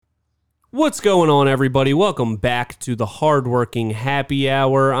What's going on, everybody? Welcome back to the Hardworking Happy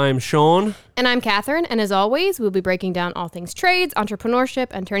Hour. I'm Sean. And I'm Catherine, and as always, we'll be breaking down all things trades, entrepreneurship,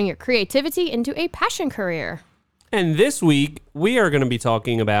 and turning your creativity into a passion career. And this week, we are going to be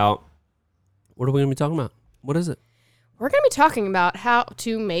talking about... What are we going to be talking about? What is it? We're going to be talking about how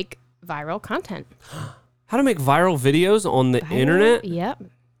to make viral content. How to make viral videos on the internet? Yep.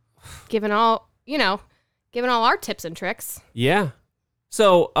 Given all our tips and tricks. Yeah.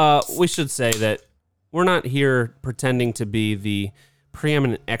 So we should say that we're not here pretending to be the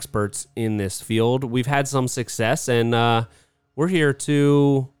preeminent experts in this field. We've had some success, and we're here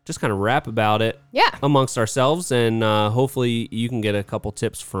to just kind of rap about it amongst ourselves, and hopefully you can get a couple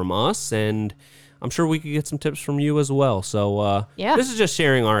tips from us, and I'm sure we could get some tips from you as well. So this is just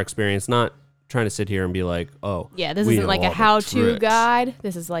sharing our experience, not trying to sit here and be like, oh, yeah, this isn't like a how-to guide.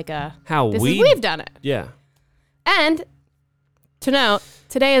 This is like a we've done it. Yeah. And to note,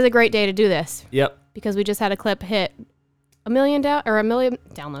 today is a great day to do this. Yep. Because we just had a clip hit a million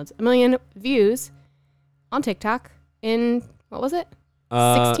downloads, a million views on TikTok in, what was it?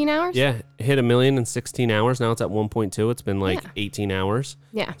 16 hours? Yeah, it hit 1 million in 16 hours. Now it's at 1.2. It's been like 18 hours.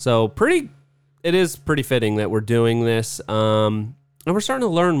 Yeah. So it is pretty fitting that we're doing this. And we're starting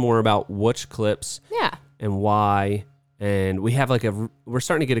to learn more about which clips and why. And we have we're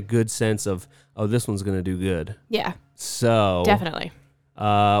starting to get a good sense of, oh, this one's going to do good. Yeah. So definitely.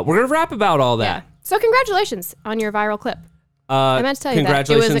 We're going to rap about all that. Yeah. So congratulations on your viral clip. I meant to tell you that.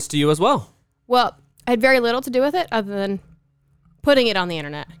 Congratulations to you as well. Well, I had very little to do with it other than putting it on the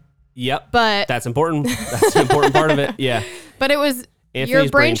internet. Yep. But that's important. That's an important part of it. Yeah. But it was your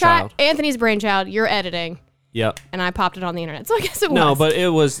brainchild. Anthony's brainchild, your editing. Yep. And I popped it on the internet. So I guess it was. No, but it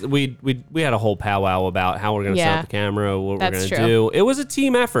was, we had a whole powwow about how we're going to set up the camera, what we're going to do. It was a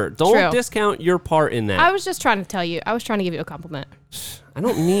team effort. Don't discount your part in that. I was just trying to tell you. I was trying to give you a compliment. I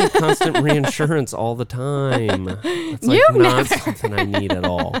don't need constant reinsurance all the time. It's not something I need at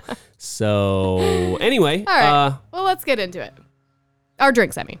all. So anyway. All right. Well, let's get into it. Our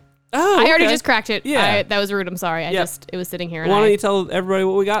drinks, I mean. Oh, I already just cracked it. Yeah. That was rude. I'm sorry. It was sitting here. Why don't you tell everybody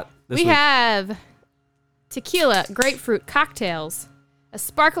what we got this week? We have tequila grapefruit cocktails, a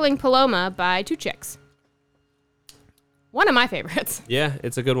sparkling Paloma by Two Chicks. One of my favorites. Yeah,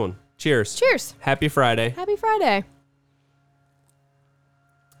 it's a good one. Cheers. Cheers. Happy Friday. Happy Friday.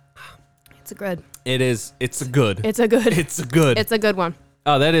 It's a good. It is. It's a good. It's a good. It's a good. It's a good one.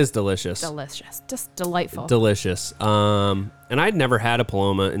 Oh, that is delicious. Delicious. Just delightful. Delicious. And I'd never had a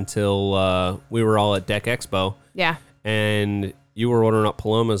Paloma until we were all at Deck Expo. Yeah. And you were ordering up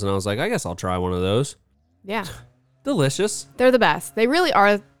Palomas, and I was like, I guess I'll try one of those. Yeah. Delicious. They're the best. They really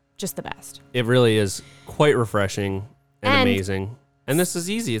are just the best. It really is quite refreshing and amazing. And this is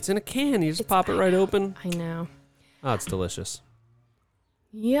easy. It's in a can. You just pop it right open. I know. Oh, it's delicious.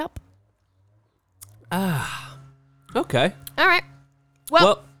 Yep. Okay. All right.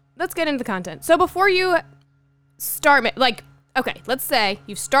 Well, let's get into the content. So before you start, let's say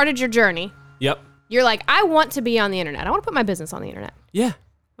you've started your journey. Yep. You're like, I want to be on the internet. I want to put my business on the internet. Yeah.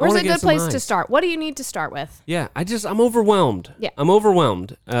 Where's a good place to start? What do you need to start with? Yeah, I'm overwhelmed. Yeah. I'm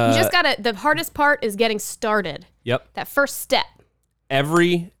overwhelmed. You just the hardest part is getting started. Yep. That first step.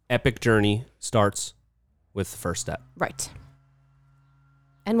 Every epic journey starts with the first step. Right.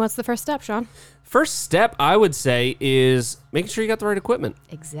 And what's the first step, Sean? First step, I would say, is making sure you got the right equipment.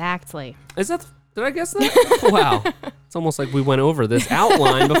 Exactly. Did I guess that? Wow. It's almost like we went over this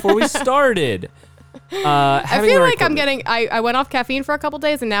outline before we started. I feel like I went off caffeine for a couple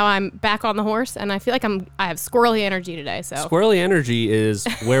days, and now I'm back on the horse, and I feel like I have squirrely energy today. So squirrely energy is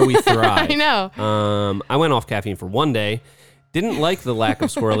where we thrive. I know. I went off caffeine for one day. Didn't like the lack of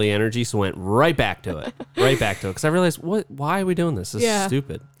squirrely energy, so went right back to it. Because I realized, why are we doing this? This is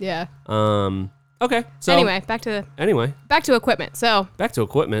stupid. Yeah. Okay. So anyway, back to equipment. So back to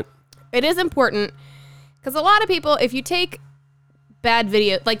equipment. It is important because a lot of people, if you take bad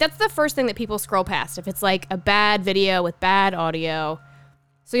video, that's the first thing that people scroll past. If it's like a bad video with bad audio,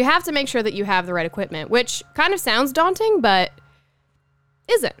 so you have to make sure that you have the right equipment, which kind of sounds daunting, but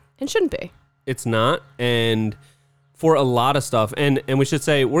isn't and shouldn't be. It's not, and for a lot of stuff, and we should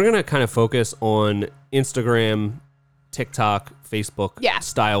say we're gonna kind of focus on Instagram, TikTok, Facebook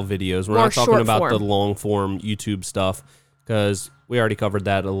style videos. We're not talking about the long form YouTube stuff because we already covered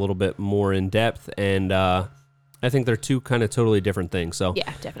that a little bit more in depth, and I think they're two kind of totally different things. So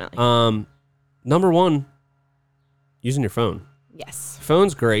yeah, definitely. Number one, using your phone. Yes.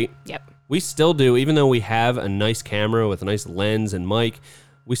 Phone's great. Yep. We still do, even though we have a nice camera with a nice lens and mic,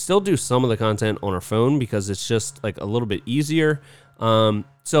 we still do some of the content on our phone because it's just like a little bit easier.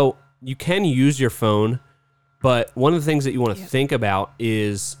 So you can use your phone, but one of the things that you want to think about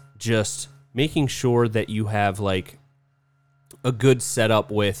is just making sure that you have like a good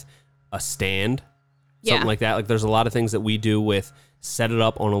setup with a stand, something like that. Like there's a lot of things that we do with set it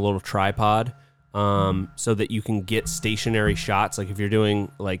up on a little tripod, so that you can get stationary shots. Like if you're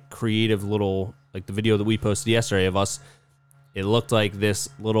doing like creative little, like the video that we posted yesterday of us, it looked like this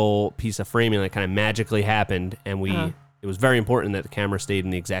little piece of framing that kind of magically happened, and it was very important that the camera stayed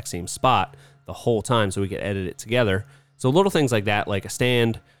in the exact same spot the whole time so we could edit it together. So little things like that, like a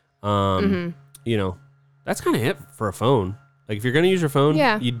stand, you know, that's kind of it for a phone. Like if you're going to use your phone,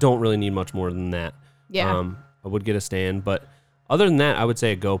 you don't really need much more than that. Yeah. I would get a stand, but other than that, I would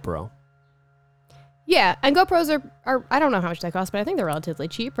say a GoPro. Yeah, and GoPros are I don't know how much they cost, but I think they're relatively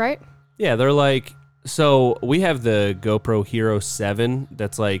cheap, right? Yeah, they're like, so we have the GoPro Hero 7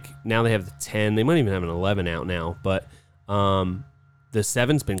 that's like, now they have the 10. They might even have an 11 out now, but the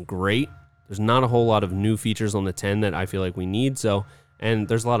 7's been great. There's not a whole lot of new features on the 10 that I feel like we need, so, and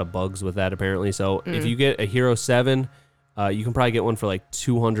there's a lot of bugs with that apparently, so if you get a Hero 7, you can probably get one for like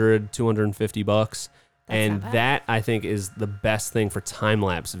 $250, and that I think is the best thing for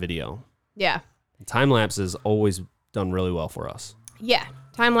time-lapse video. Yeah. Time-lapse has always done really well for us. Yeah,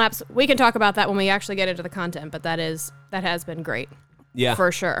 time-lapse, we can talk about that when we actually get into the content, but that has been great. Yeah.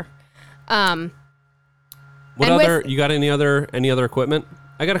 For sure. What other, you got any other equipment?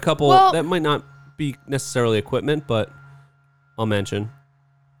 I got a couple that might not be necessarily equipment, but I'll mention.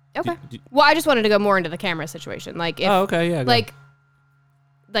 Okay. Well, I just wanted to go more into the camera situation. Like, if, like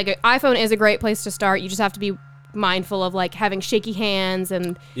an iPhone is a great place to start. You just have to be mindful of like having shaky hands,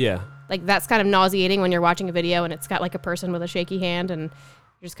 and like that's kind of nauseating when you're watching a video and it's got like a person with a shaky hand and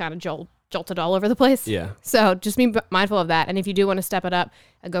you're just kind of jolted all over the place. Yeah. So just be mindful of that. And if you do want to step it up,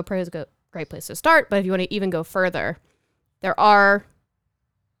 a GoPro is a great place to start. But if you want to even go further, there are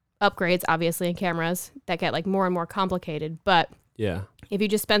upgrades, obviously, in cameras that get like more and more complicated. But if you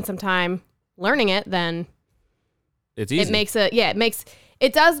just spend some time learning it, then it's easy.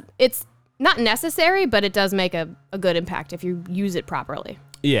 It's not necessary, but it does make a good impact if you use it properly.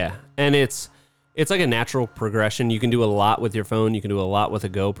 Yeah, and it's like a natural progression. You can do a lot with your phone. You can do a lot with a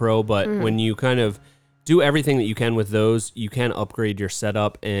GoPro, but when you kind of do everything that you can with those, you can upgrade your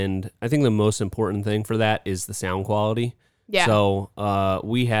setup. And I think the most important thing for that is the sound quality. Yeah. So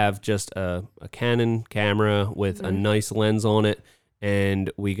we have just a Canon camera with a nice lens on it,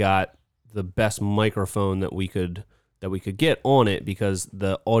 and we got the best microphone that we could get on it because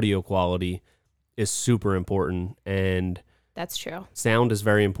the audio quality is super important, and that's true. Sound is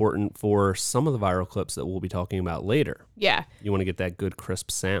very important for some of the viral clips that we'll be talking about later. Yeah. You want to get that good crisp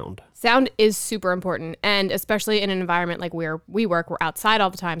sound. Sound is super important, and especially in an environment like where we work, we're outside all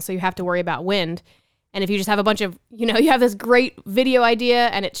the time, so you have to worry about wind. And if you just have a bunch of, you have this great video idea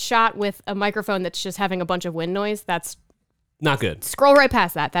and it's shot with a microphone that's just having a bunch of wind noise, that's not good. Scroll right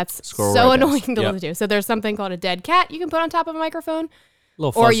past that. That's so annoying to listen to. So there's something called a dead cat you can put on top of a microphone.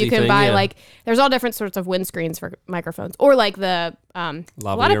 Or you can buy like, there's all different sorts of windscreens for microphones. Or like the, a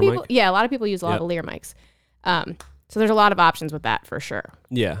lot of people use lavalier mics. So there's a lot of options with that for sure.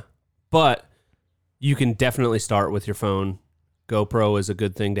 Yeah. But you can definitely start with your phone. GoPro is a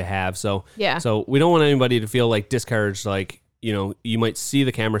good thing to have. So we don't want anybody to feel like discouraged. Like, you might see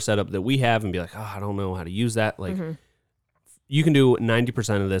the camera setup that we have and be like, oh, I don't know how to use that. Like, you can do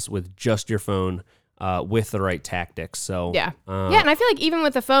 90% of this with just your phone, with the right tactics. So and I feel like even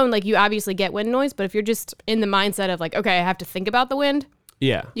with the phone, like you obviously get wind noise, but if you're just in the mindset of like, okay, I have to think about the wind,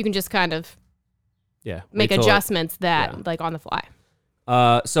 you can just kind of make adjustments like on the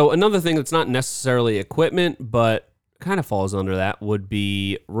fly. So another thing that's not necessarily equipment, but kind of falls under that would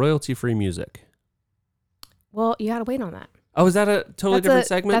be royalty-free music. Well, you gotta wait on that. Oh, is that a totally different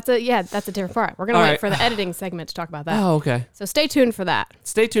segment? That's a different part. We're gonna wait for the editing segment to talk about that. Oh, okay. So stay tuned for that.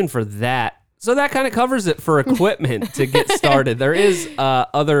 So that kind of covers it for equipment to get started. There is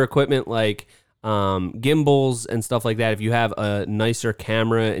other equipment like gimbals and stuff like that. If you have a nicer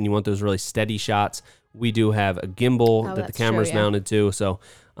camera and you want those really steady shots, we do have a gimbal that the camera's mounted to. So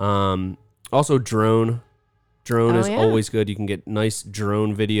also drone. Drone is always good. You can get nice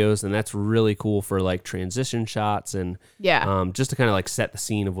drone videos, and that's really cool for like transition shots and just to kind of like set the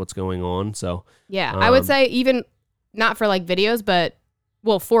scene of what's going on. So I would say even not for like videos, but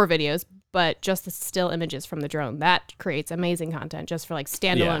for videos, but just the still images from the drone. That creates amazing content just for like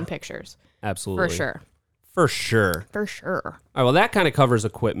standalone pictures. Absolutely. For sure. All right, well, that kind of covers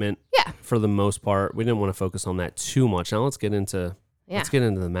equipment for the most part. We didn't want to focus on that too much. Now let's get into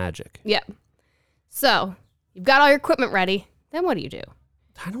the magic. Yeah. So you've got all your equipment ready. Then what do you do?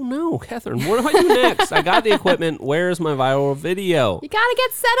 I don't know, Catherine. What do I do next? I got the equipment. Where's my viral video? You got to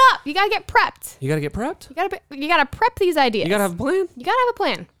get set up. You got to get prepped. You got to get prepped? You got to prep these ideas. You got to have a plan? You got to have a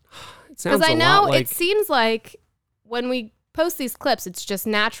plan. It sounds Because I a know lot like it seems like when we post these clips, it's just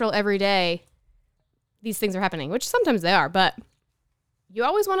natural every day. These things are happening, which sometimes they are, but you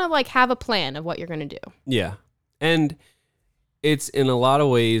always want to like have a plan of what you're going to do. yeah. And it's in a lot of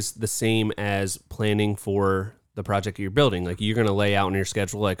ways the same as planning for the project you're building. Like you're going to lay out in your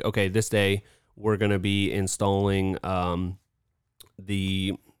schedule, like, okay, this day we're going to be installing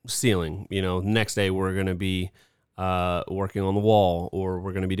the ceiling. Next day we're going to be working on the wall, or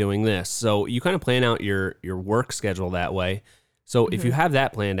we're going to be doing this. So you kind of plan out your work schedule that way. So if you have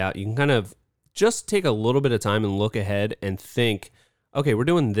that planned out, you can kind of just take a little bit of time and look ahead and think, okay, we're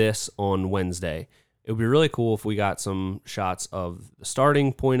doing this on Wednesday. It would be really cool if we got some shots of the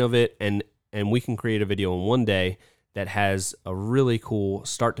starting point of it, and we can create a video in one day that has a really cool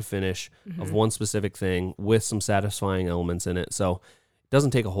start to finish of one specific thing with some satisfying elements in it. So it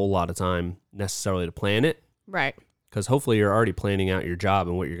doesn't take a whole lot of time necessarily to plan it, Right. because hopefully you're already planning out your job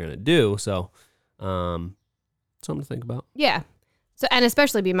and what you're going to do. So something to think about. Yeah. So, and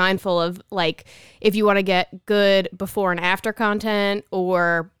especially be mindful of like, if you want to get good before and after content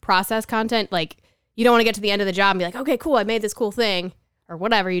or process content, like you don't want to get to the end of the job and be like, okay, cool, I made this cool thing or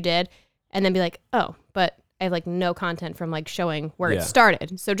whatever you did. And then be like, oh, but I have like no content from like showing where it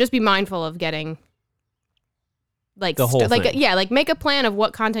started. So just be mindful of getting like, the whole thing. like make a plan of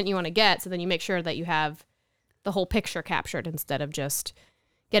what content you want to get. So then you make sure that you have the whole picture captured instead of just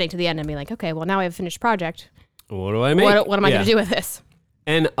getting to the end and being like, okay, well now I have a finished project. What do I make? What am I going to do with this?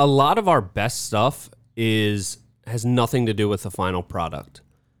 And a lot of our best stuff has nothing to do with the final product.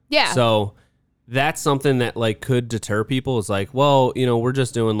 Yeah. So that's something that like could deter people. It's like, well, we're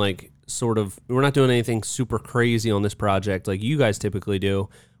just doing like we're not doing anything super crazy on this project like you guys typically do.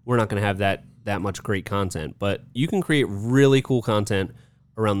 We're not going to have that much great content, but you can create really cool content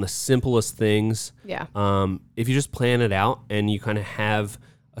around the simplest things. Yeah. If you just plan it out and you kind of have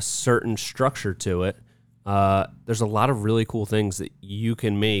a certain structure to it, there's a lot of really cool things that you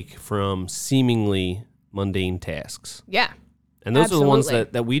can make from seemingly mundane tasks. Yeah. And those are the ones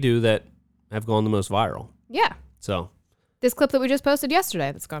Absolutely. that we do that have gone the most viral. Yeah. So, This clip that we just posted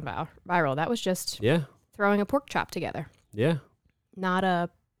yesterday that's gone viral, that was just yeah. throwing a pork chop together. Yeah. Not a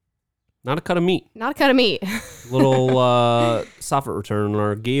Not a meat. cut of meat. Little soffit return on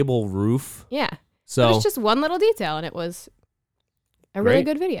our gable roof. Yeah. But So, it's just one little detail, and it was a really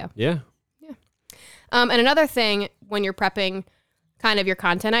Great. good video. yeah. And another thing, when you're prepping kind of your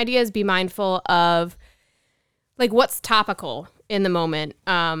content ideas, be mindful of like what's topical in the moment.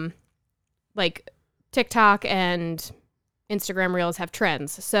 Like TikTok and Instagram Reels have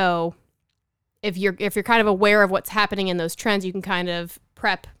trends. So if you're kind of aware of what's happening in those trends, you can kind of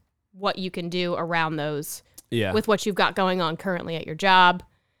prep what you can do around those Yeah. with what you've got going on currently at your job.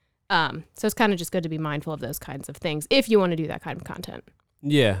 So it's kind of just good to be mindful of those kinds of things if you want to do that kind of content.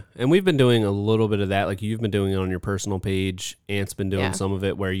 Yeah, and we've been doing a little bit of that. Like you've been doing it on your personal page. Ant's been doing some of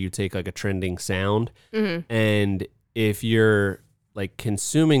it where you take like a trending sound, and if you're like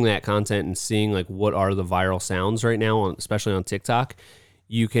consuming that content and seeing like what are the viral sounds right now, especially on TikTok,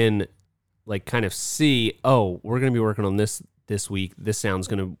 you can like kind of see, oh, we're going to be working on this week. This sound's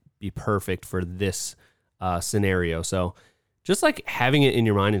going to be perfect for this scenario. So just like having it in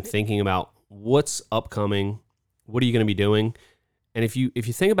your mind and thinking about what's upcoming, what are you going to be doing? And if you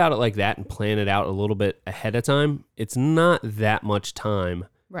think about it like that and plan it out a little bit ahead of time, it's not that much time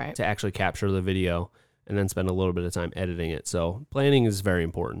Right. to actually capture the video and then spend a little bit of time editing it. So planning is very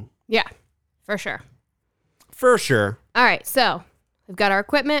important. Yeah, for sure. For sure. All right, so we've got our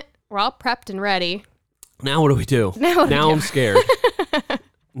equipment. We're all prepped and ready. Now what do we do? Now I'm scared.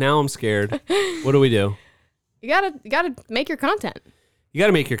 Now I'm scared. What do we do? You gotta make your content. You got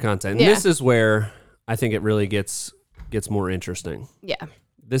to make your content. And Yeah. this is where I think it really gets more interesting. Yeah.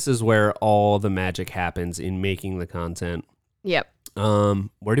 This is where all the magic happens in making the content. Yep.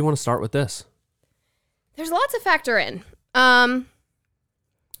 Where do you want to start with this? There's a lot to factor in.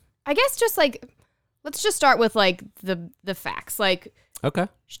 I guess just like let's just start with like the facts. Like Okay.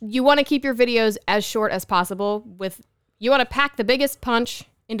 you want to keep your videos as short as possible. You want to pack the biggest punch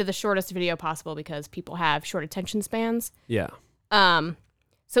into the shortest video possible because people have short attention spans. Yeah.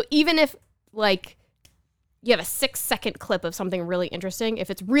 So even if like you have a 6-second clip of something really interesting, if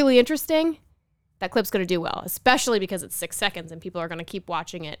it's really interesting, that clip's going to do well, especially because it's 6 seconds and people are going to keep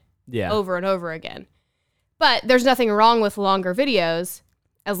watching it Yeah. over and over again. But there's nothing wrong with longer videos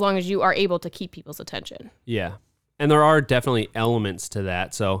as long as you are able to keep people's attention. Yeah. And there are definitely elements to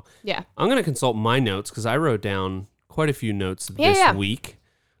that. So Yeah. I'm going to consult my notes because I wrote down quite a few notes Yeah. week.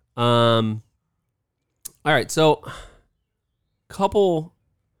 All right. So couple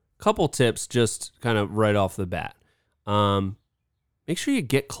tips just kind of right off the bat. Make make sure you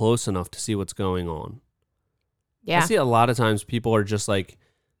get close enough to see what's going on. Yeah. I see a lot of times people are just like,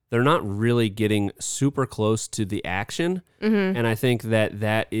 they're not really getting super close to the action. Mm-hmm. And I think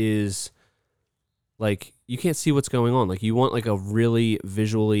that is like, you can't see what's going on. Like, you want like a really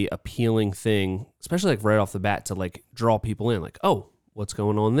visually appealing thing, especially like right off the bat, to like draw people in. Like, oh, what's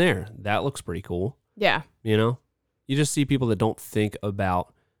going on there? That looks pretty cool. Yeah. You know, you just see people that don't think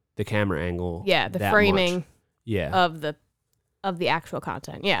about the camera angle. Yeah. The that framing much. Yeah. of the actual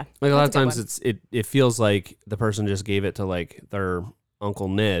content. Yeah. Like a lot of That's a times it feels like the person just gave it to like their Uncle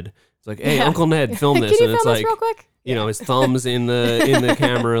Ned. It's like, hey, Uncle Ned, film this. Can you And it's film this like, real quick? you know, his thumb's in the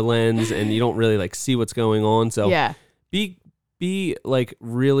camera lens, and you don't really like see what's going on. So Yeah. be like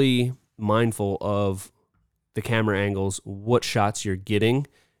really mindful of the camera angles, what shots you're getting,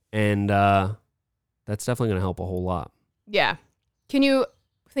 and that's definitely going to help a whole lot. Yeah. Can you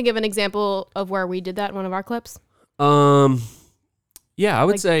think of an example of where we did that in one of our clips? Yeah, I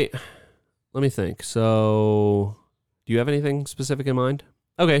would say, let me think. So, do you have anything specific in mind?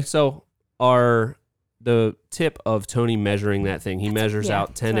 Okay, so the tip of Tony measuring that thing, he measures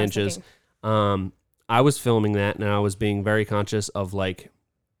out 10 inches. I was filming that, and I was being very conscious of like,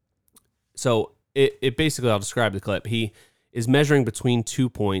 so it basically, I'll describe the clip. He is measuring between 2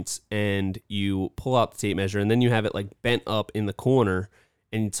 points, and you pull out the tape measure, and then you have it like bent up in the corner,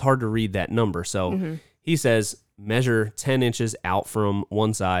 and it's hard to read that number. So he says, measure 10 inches out from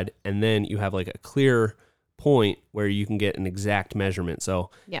one side, and then you have like a clear point where you can get an exact measurement.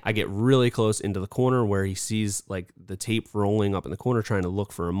 So I get really close into the corner where he sees like the tape rolling up in the corner trying to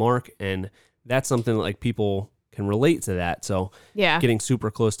look for a mark, and that's something that like people can relate to that. So getting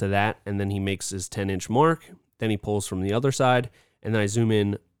super close to that, and then he makes his 10-inch mark, then he pulls from the other side, and then I zoom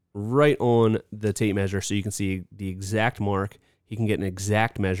in right on the tape measure so you can see the exact mark. He can get an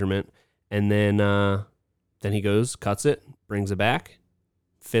exact measurement, and then he goes, cuts it, brings it back,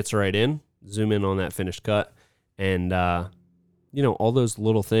 fits right in, zoom in on that finished cut, and all those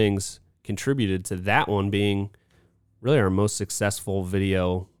little things contributed to that one being really our most successful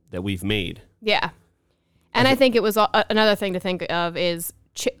video that we've made. Yeah. And I think it was another thing to think of is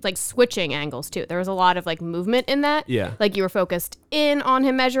like switching angles too. There was a lot of like movement in that. Yeah. Like you were focused in on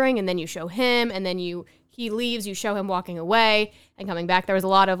him measuring, and then you show him, and then he leaves, you show him walking away and coming back. There was a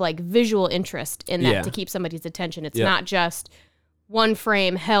lot of like visual interest in that to keep somebody's attention. It's not just one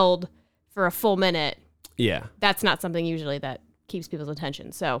frame held for a full minute. Yeah. That's not something usually that keeps people's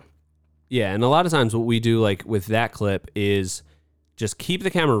attention. So yeah, and a lot of times what we do like with that clip is just keep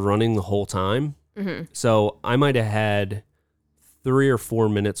the camera running the whole time. Mm-hmm. So I might have had 3 or 4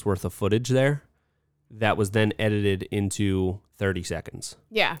 minutes worth of footage there that was then edited into 30 seconds.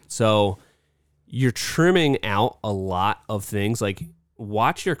 Yeah. So you're trimming out a lot of things. Like,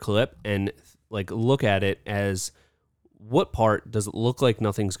 watch your clip and like look at it as, what part does it look like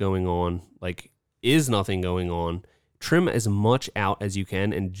nothing's going on? Like, is nothing going on? Trim as much out as you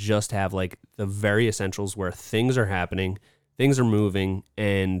can and just have like the very essentials where things are happening, things are moving,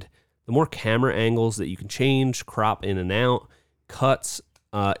 and the more camera angles that you can change, crop in and out, cuts,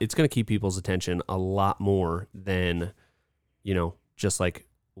 it's going to keep people's attention a lot more than, just like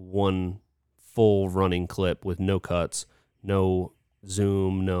one full running clip with no cuts, no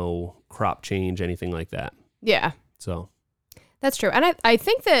zoom, no crop change, anything like that. Yeah. So that's true. And I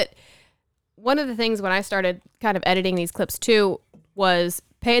think that one of the things when I started kind of editing these clips too was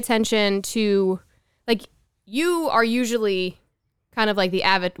pay attention to, like, you are usually kind of like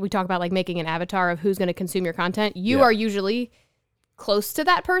we talk about like making an avatar of who's going to consume your content. You are usually close to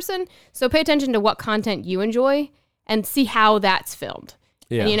that person. So pay attention to what content you enjoy and see how that's filmed.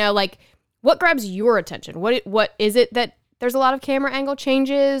 yeah, And, like, what grabs your attention? What is it that there's a lot of camera angle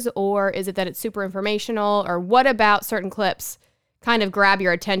changes, or is it that it's super informational, or what about certain clips kind of grab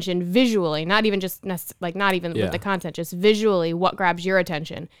your attention visually, not even just with the content, just visually what grabs your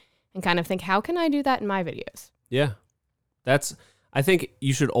attention, and kind of think, how can I do that in my videos? Yeah. I think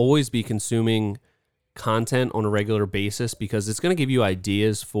you should always be consuming content on a regular basis because it's going to give you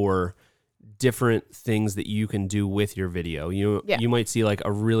ideas for different things that you can do with your video. You might see like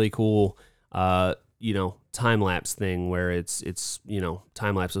a really cool, time lapse thing where it's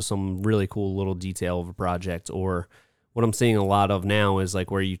time lapse of some really cool little detail of a project. Or what I'm seeing a lot of now is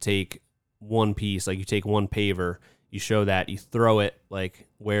like where you take one piece, like you take one paver, you show that, you throw it like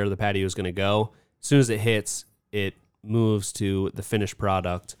where the patio is going to go. As soon as it hits, it moves to the finished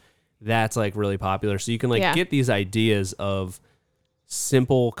product. That's like really popular. So you can get these ideas of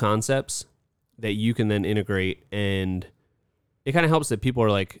simple concepts that you can then integrate, and it kind of helps that people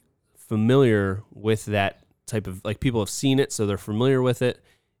are like familiar with that type of, like, people have seen it, so they're familiar with it.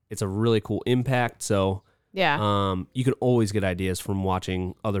 It's a really cool impact. So Yeah. You can always get ideas from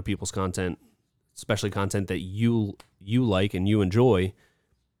watching other people's content, especially content that you like and you enjoy.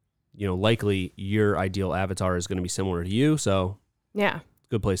 You know, likely your ideal avatar is going to be similar to you, so Yeah.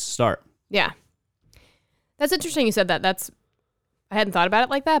 good place to start. Yeah. That's interesting you said that. I hadn't thought about it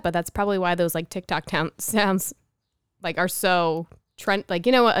like that, but that's probably why those like TikTok sounds like are so trend, like,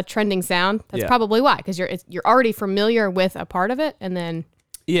 you know what, a trending sound. That's probably why, because you're already familiar with a part of it, and then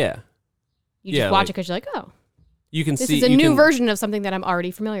Yeah. you just watch it because you're like, oh, You can this see is a new version of something that I'm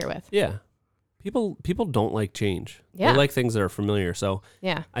already familiar with. Yeah. People don't like change. Yeah. They like things that are familiar. So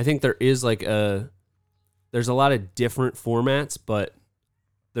Yeah. I think there is there's a lot of different formats, but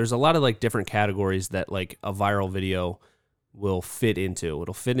there's a lot of like different categories that like a viral video will fit into.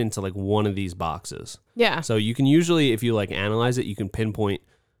 It'll fit into like one of these boxes. Yeah. So you can usually, if you like analyze it, you can pinpoint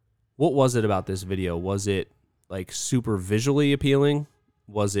what was it about this video? Was it like super visually appealing?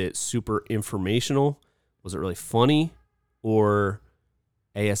 Was it super informational? Was it really funny? Or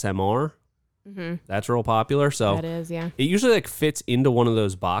ASMR? Mm-hmm. That's real popular. So That is, yeah. it usually like fits into one of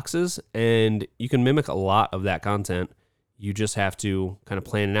those boxes, and you can mimic a lot of that content. You just have to kind of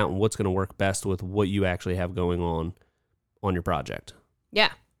plan it out and what's going to work best with what you actually have going on your project. Yeah.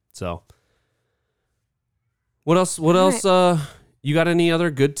 So what else? You got any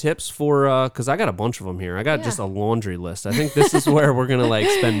other good tips for, cause I got a bunch of them here. I got just a laundry list. I think this is where we're going to like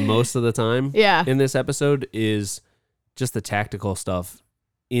spend most of the time Yeah. in this episode, is just the tactical stuff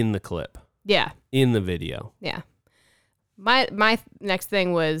in the clip, Yeah. in the video. Yeah. My next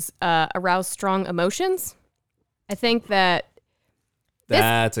thing was arouse strong emotions. I think that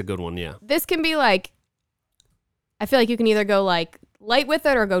That's a good one. Yeah. this can be like, I feel like you can either go like light with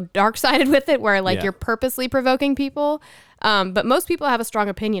it or go dark sided with it, where like you're purposely provoking people. But most people have a strong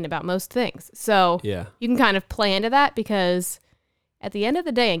opinion about most things. So Yeah. you can kind of play into that, because at the end of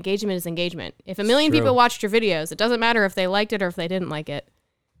the day, engagement is engagement. If a million true. people watched your videos, it doesn't matter if they liked it or if they didn't like it.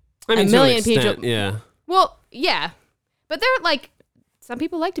 I mean, a to an million extent, people. yeah. Well, yeah. But they're like, some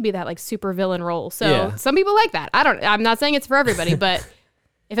people like to be that like super villain role. So Yeah. some people like that. I'm not saying it's for everybody, but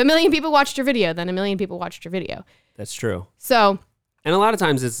if a million people watched your video, then a million people watched your video. That's true. So And a lot of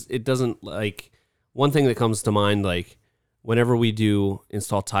times it doesn't, like, one thing that comes to mind, like, whenever we do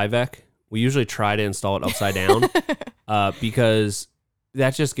install Tyvek, we usually try to install it upside down because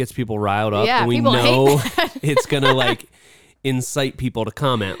that just gets people riled up. Yeah, and we people know hate that. it's going to, like, incite people to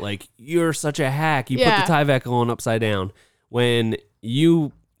comment, like, you're such a hack. You put the Tyvek on upside down. When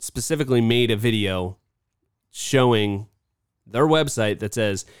you specifically made a video showing their website that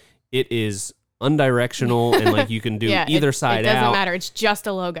says it is undirectional and like you can do either side out. It doesn't matter. It's just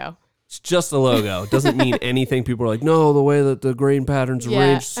a logo. It's just a logo. It doesn't mean anything. People are like, no, the way that the grain patterns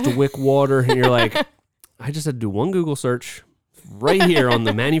arranged to wick water. And you're like, I just had to do one Google search right here on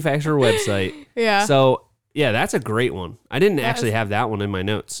the manufacturer website. Yeah. So yeah, that's a great one. I didn't actually have that one in my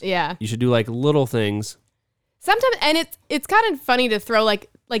notes. Yeah. You should do like little things. Sometimes, and it's kind of funny to throw like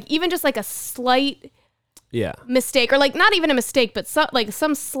even just like a slight mistake, or like not even a mistake, but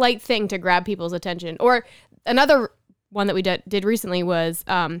some slight thing to grab people's attention. Or another one that we did recently was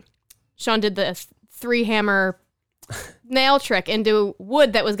Sean did the 3-hammer nail trick into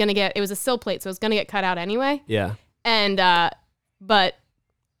wood that was going to it was a sill plate, so it was going to get cut out anyway. Yeah. And but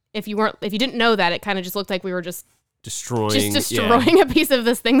if you didn't know that, it kind of just looked like we were just destroying a piece of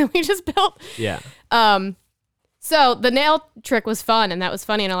this thing that we just built. Yeah. So the nail trick was fun, and that was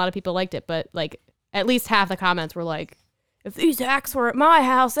funny, and a lot of people liked it, but like at least half the comments were like, if these hacks were at my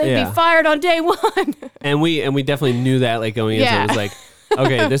house, they'd be fired on day one. And we definitely knew that, like, going into it. It was like,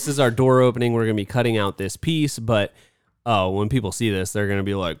 okay, this is our door opening. We're going to be cutting out this piece, but when people see this, they're going to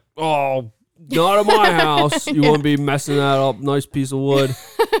be like, oh, not at my house. You won't be messing that up. Nice piece of wood.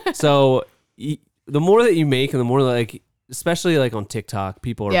 So the more that you make, and the more like, especially like on TikTok,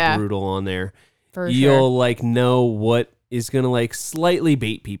 people are brutal on there. You'll like know what is going to like slightly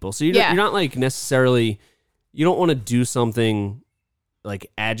bait people. So you're not like necessarily, you don't want to do something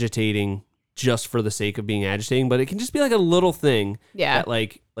like agitating just for the sake of being agitating, but it can just be like a little thing. Yeah. That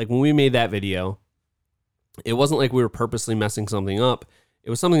like when we made that video, it wasn't like we were purposely messing something up. It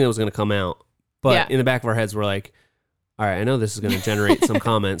was something that was going to come out. But in the back of our heads, we're like, all right, I know this is going to generate some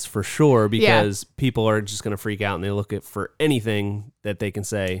comments for sure, because people are just going to freak out and they look for anything that they can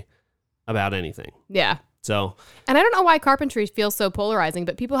say about anything. Yeah. So, and I don't know why carpentry feels so polarizing,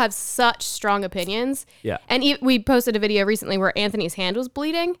 but people have such strong opinions. Yeah. And we posted a video recently where Anthony's hand was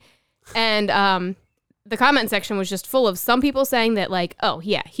bleeding, and the comment section was just full of some people saying that like, oh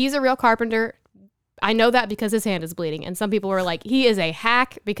yeah, he's a real carpenter. I know that because his hand is bleeding. And some people were like, he is a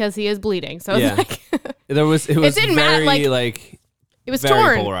hack because he is bleeding. So it's like, it didn't matter, like It was very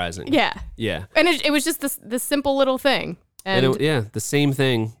torn. polarizing. Yeah. Yeah. And it was just this simple little thing. And The same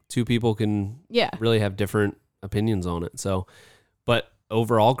thing. Two people can really have different opinions on it. So, but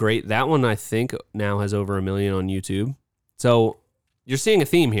overall, great. That one, I think, now has over 1 million on YouTube. So you're seeing a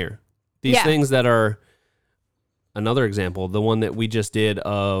theme here. These things that are another example, the one that we just did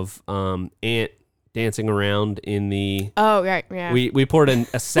of Ant dancing around in the... Oh, right, yeah. We poured a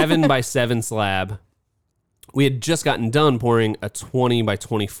 7x7 slab. We had just gotten done pouring a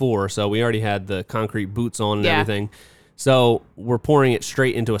 20x24, so we already had the concrete boots on and everything. So we're pouring it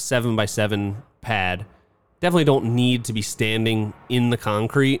straight into a 7x7 pad. Definitely don't need to be standing in the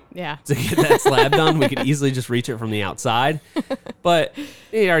concrete to get that slab done. We could easily just reach it from the outside. But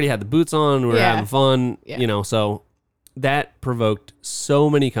we already had the boots on. We were having fun, so that provoked so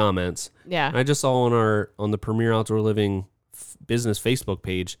many comments. Yeah. I just saw on the Premier Outdoor Living business Facebook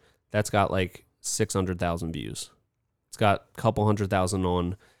page, that's got like 600,000 views. It's got a couple 100,000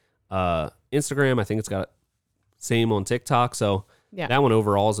 on Instagram. I think it's got same on TikTok. So that one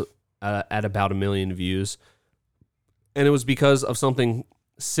overall is at about 1 million views. And it was because of something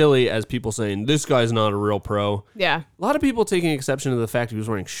silly as people saying, this guy's not a real pro. Yeah. A lot of people taking exception to the fact he was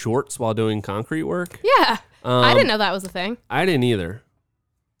wearing shorts while doing concrete work. Yeah. I didn't know that was a thing. I didn't either.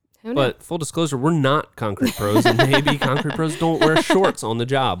 Who knew? But full disclosure, we're not concrete pros, and maybe concrete pros don't wear shorts on the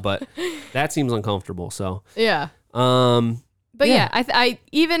job, but that seems uncomfortable. So yeah. But I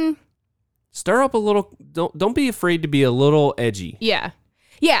even stir up a little. Don't be afraid to be a little edgy. Yeah.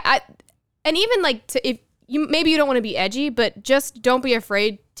 And even like if you maybe you don't want to be edgy, but just don't be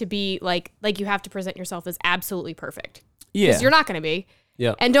afraid to be like you have to present yourself as absolutely perfect. Yeah. Because you're not going to be.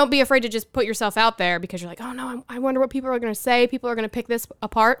 Yeah. And don't be afraid to just put yourself out there because you're like, oh no, I wonder what people are going to say. People are going to pick this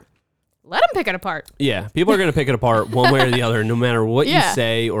apart. Let them pick it apart. Yeah. People are going to pick it apart one way or the other, no matter what you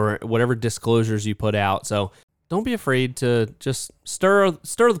say or whatever disclosures you put out. So don't be afraid to just stir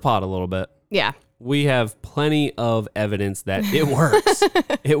the pot a little bit. Yeah. We have plenty of evidence that it works.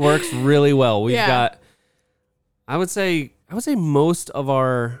 It works really well. We've got, I would say most of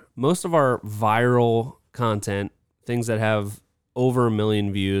our viral content, things that have over 1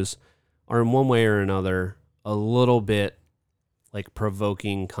 million views, are in one way or another a little bit like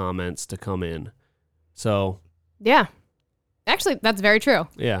provoking comments to come in. So yeah, actually, that's very true.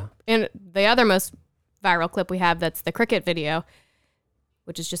 Yeah. And the other most viral clip we have, that's the cricket video,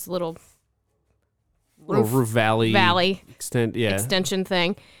 which is just a little roof valley extension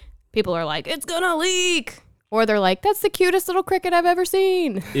thing. People are like, it's gonna leak, or they're like, that's the cutest little cricket I've ever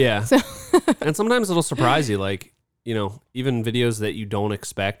seen. Yeah. And sometimes it'll surprise you, like, even videos that you don't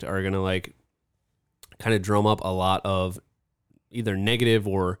expect are gonna like kind of drum up a lot of either negative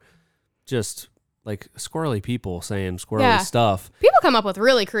or just like squirrely people saying squirrely stuff. People come up with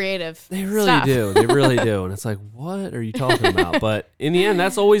really creative They really stuff. do. They really do. And it's like, what are you talking about? But in the end,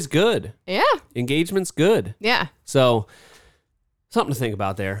 that's always good. Yeah. Engagement's good. Yeah. So something to think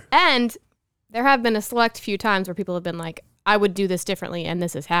about there. And there have been a select few times where people have been like, I would do this differently and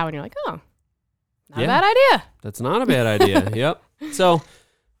this is how. And you're like, oh, not a bad idea. That's not a bad idea. Yep. So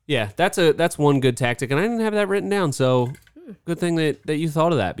yeah, that's one good tactic. And I didn't have that written down. So good thing that you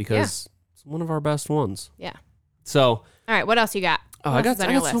thought of that, because it's one of our best ones. Yeah. So all right, what else you got? Oh, I got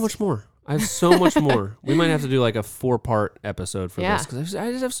so much more. I have so much more. We might have to do like a 4-part episode for this, because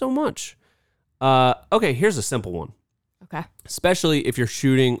I just have so much. Okay, here's a simple one. Okay. Especially if you're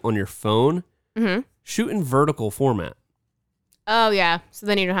shooting on your phone, shoot in vertical format. Oh, yeah. So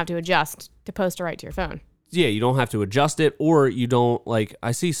then you don't have to adjust to post it right to your phone. Yeah, you don't have to adjust it, or you don't, like,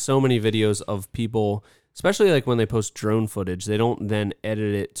 I see so many videos of people, especially like when they post drone footage, they don't then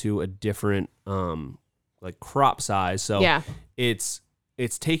edit it to a different like crop size. So it's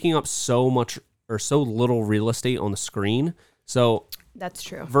taking up so much or so little real estate on the screen. So that's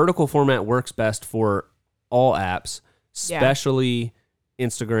true. Vertical format works best for all apps, especially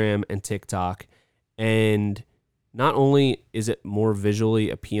Instagram and TikTok. And not only is it more visually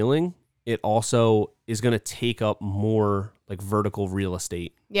appealing, it also is going to take up more like vertical real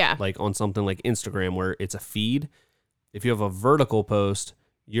estate. Yeah. Like on something like Instagram where it's a feed. If you have a vertical post,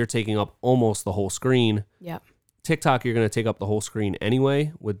 you're taking up almost the whole screen. Yep. TikTok, you're going to take up the whole screen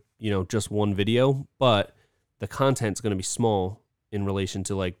anyway with, just one video, but the content's going to be small in relation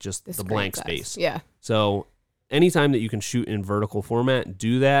to like just the blank space. Yeah. So anytime that you can shoot in vertical format,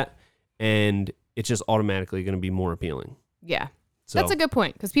 do that, and it's just automatically going to be more appealing. Yeah. So that's a good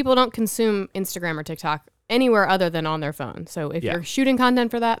point, because people don't consume Instagram or TikTok anywhere other than on their phone. So if you're shooting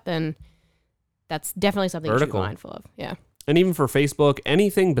content for that, then that's definitely something you should be mindful of. Yeah. And even for Facebook,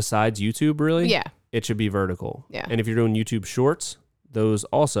 anything besides YouTube, really, it should be vertical. Yeah. And if you're doing YouTube Shorts, those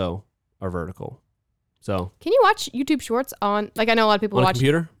also are vertical. So Can you watch YouTube Shorts on, like, I know a lot of people on a watch.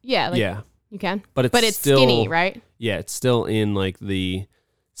 computer, Yeah. Like, yeah, You can. but it's still skinny, right? Yeah, it's still in like the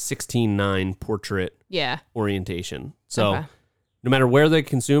 16:9 portrait Yeah. orientation. So Okay. no matter where they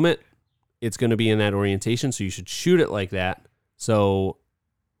consume it, it's going to be in that orientation. So you should shoot it like that. So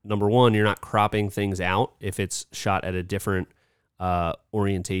number one, you're not cropping things out if it's shot at a different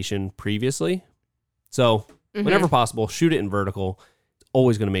orientation previously. So whenever possible, shoot it in vertical. It's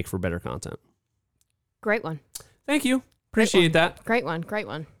always going to make for better content. Great one. Thank you. Appreciate that. Great one. Great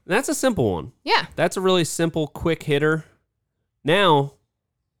one. That's a simple one. Yeah. That's a really simple, quick hitter. Now,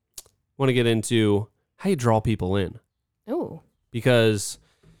 I want to get into how you draw people in. Ooh. Because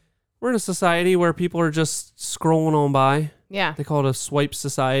we're in a society where people are just scrolling on by. Yeah. They call it a swipe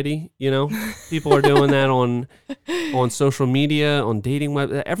society, you know? People are doing that on social media, on dating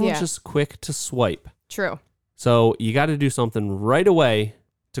web. Everyone's just quick to swipe. True. So you got to do something right away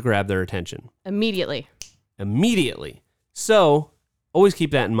to grab their attention. Immediately. So always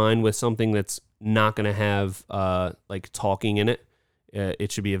keep that in mind with something that's not going to have like talking in it.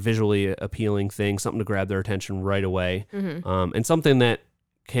 It should be a visually appealing thing, something to grab their attention right away, and something that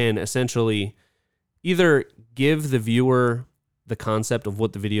can essentially either give the viewer the concept of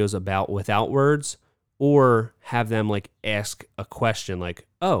what the video is about without words, or have them like ask a question like,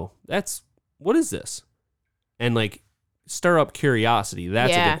 "Oh, what is this?" and like stir up curiosity.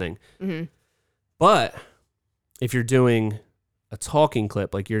 That's a good thing. Mm-hmm. But if you're doing a talking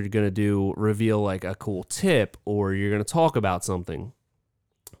clip, like you're going to reveal like a cool tip, or you're going to talk about something,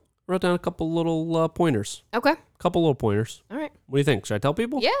 wrote down a couple little pointers. Okay. Couple little pointers. All right. What do you think? Should I tell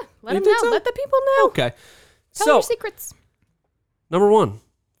people? Yeah. Let You them think know. so? Let the people know. Okay. Tell So, your secrets. number one,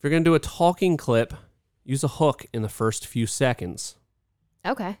 if you're going to do a talking clip, use a hook in the first few seconds.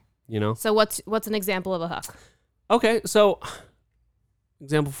 Okay. You know? So what's an example of a hook? Okay. So,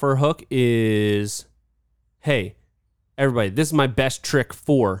 example for a hook is, hey, everybody, this is my best trick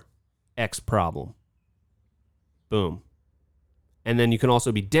for X problem. Boom. And then you can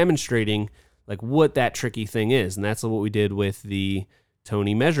also be demonstrating like what that tricky thing is. And that's what we did with the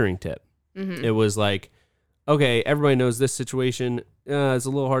Tony measuring tip. Mm-hmm. It was like, okay, everybody knows this situation. It's a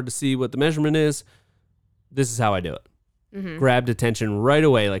little hard to see what the measurement is. This is how I do it. Mm-hmm. Grabbed attention right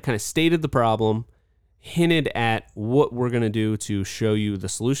away, like kind of stated the problem, hinted at what we're going to do to show you the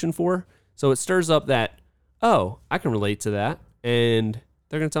solution for. So it stirs up that, oh, I can relate to that. And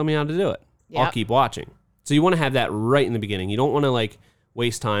they're going to tell me how to do it. Yep. I'll keep watching. So you want to have that right in the beginning. You don't want to like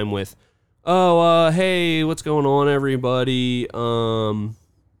waste time with, oh, hey, what's going on, everybody? Oh,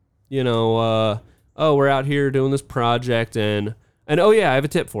 we're out here doing this project, and oh yeah, I have a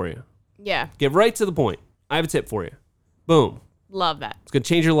tip for you. Yeah. Get right to the point. I have a tip for you. Boom. Love that. It's gonna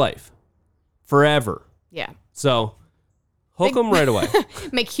change your life forever. Yeah. So hook them right away.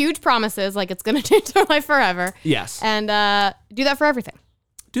 Make huge promises like it's going to change their life forever. Yes. And do that for everything.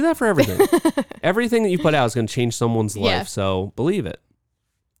 Do that for everything. Everything that you put out is going to change someone's life. Yeah. So believe it.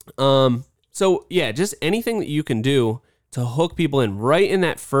 So yeah, just anything that you can do to hook people in right in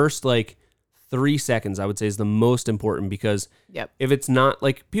that first like 3 seconds, I would say is the most important, because Yep. if it's not,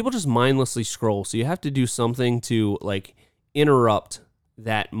 like, people just mindlessly scroll. So you have to do something to like interrupt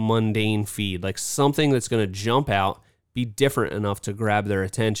that mundane feed, like something that's going to jump out, be different enough to grab their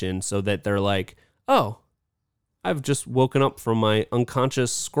attention so that they're like, oh, I've just woken up from my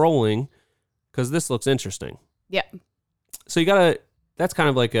unconscious scrolling because this looks interesting. Yeah. So you gotta, that's kind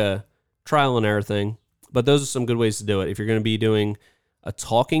of like a trial and error thing, but those are some good ways to do it. If you're going to be doing a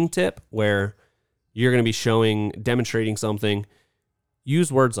talking tip where you're going to be demonstrating something,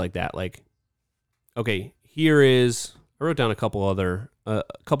 use words like that. Like, okay, I wrote down a couple other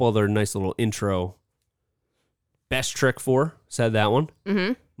nice little intro. Best trick for, said that one.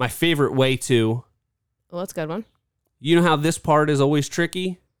 Mm-hmm. My favorite way to, Well, that's a good one. you know how this part is always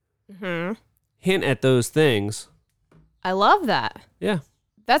tricky? Mm-hmm. Hint at those things. I love that. Yeah.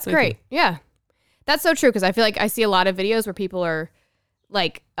 That's Thank great. Yeah. That's so true, because I feel like I see a lot of videos where people are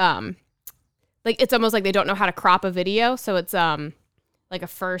like it's almost like they don't know how to crop a video. So it's like a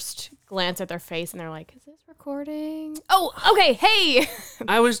first glance at their face and they're like, is this recording? Oh, okay. Hey,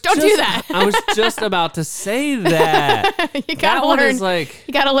 Don't do that. I was just about to say that. you That gotta one learn. is like,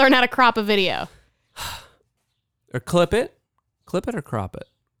 You gotta learn how to crop a video. or clip it or crop it.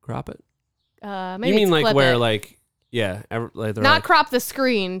 Crop it. Maybe You mean it's like clip where it. like, yeah, like they're Not like, crop the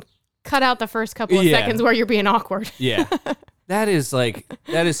screen. Cut out the first couple of Yeah. seconds where you're being awkward. yeah. That is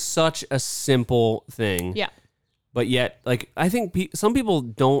such a simple thing. Yeah. But yet, like, I think some people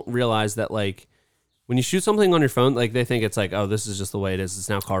don't realize that, like, when you shoot something on your phone, like, they think it's like, oh, this is just the way it is. It's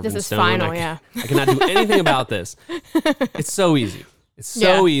now carved This in is stone. final, I yeah. cannot do anything about this. It's so easy. It's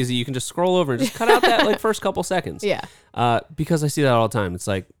so easy. You can just scroll over and just cut out that like first couple seconds. Yeah. Because I see that all the time. It's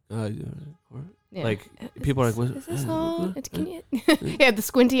like, Yeah. like people are like, is this on? Can you? Yeah, the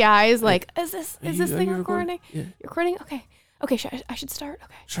squinty eyes. Like, is this thing recording? Yeah. You're recording? Okay. I should start.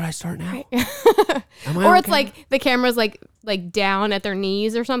 Okay. Should I start now? Right. Or it's like the camera's like down at their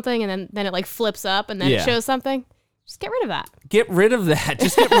knees or something, and then it like flips up, and then it shows something. Just get rid of that. Get rid of that.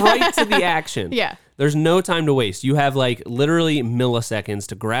 Just get right to the action. Yeah. There's no time to waste. You have like literally milliseconds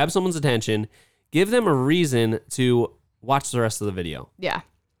to grab someone's attention, give them a reason to watch the rest of the video. Yeah.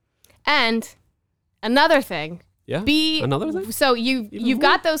 And another thing. Yeah. Another thing? So you've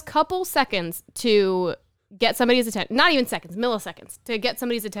got those couple seconds to get somebody's attention. Not even seconds, milliseconds to get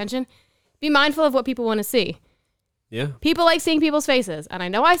somebody's attention. Be mindful of what people want to see. Yeah. People like seeing people's faces. And I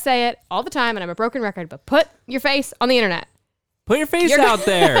know I say it all the time and I'm a broken record, but put your face on the internet. Put your face out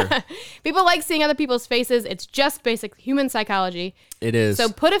there. People like seeing other people's faces. It's just basic human psychology. It is. So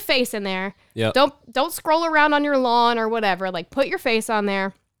put a face in there. Yep. Don't scroll around on your lawn or whatever. Like put your face on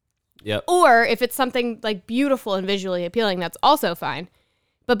there. Yep. Or if it's something like beautiful and visually appealing, that's also fine.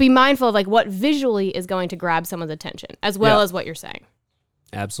 But be mindful of like what visually is going to grab someone's attention as well as what you're saying.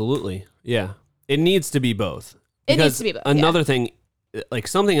 Absolutely. Yeah. It needs to be both. It needs to be both. Another thing, like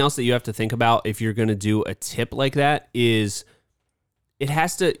something else that you have to think about if you're going to do a tip like that is you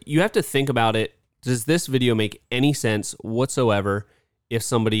have to think about it. Does this video make any sense whatsoever if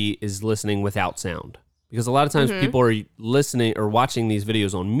somebody is listening without sound? Because a lot of times people are listening or watching these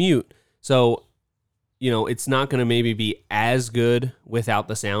videos on mute. So, it's not going to maybe be as good without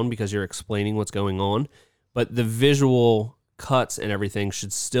the sound because you're explaining what's going on. But the visual cuts and everything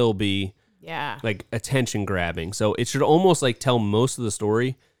should still be like attention grabbing. So it should almost like tell most of the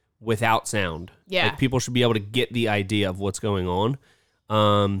story without sound. Yeah. Like people should be able to get the idea of what's going on.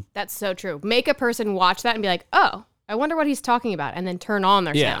 That's so true. Make a person watch that and be like, oh, I wonder what he's talking about. And then turn on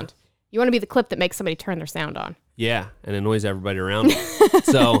their sound. You want to be the clip that makes somebody turn their sound on. Yeah. And annoys everybody around them.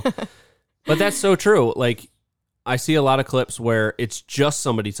 So, but that's so true. Like I see a lot of clips where it's just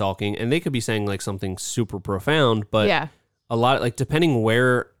somebody talking and they could be saying like something super profound, but a lot like depending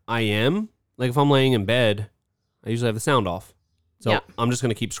where I am, like if I'm laying in bed, I usually have the sound off. So I'm just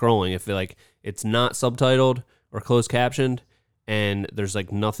going to keep scrolling. If it's not subtitled or closed captioned and there's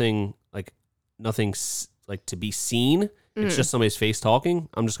like nothing to be seen, it's just somebody's face talking,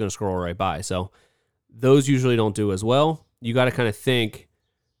 I'm just going to scroll right by. So those usually don't do as well. You got to kind of think,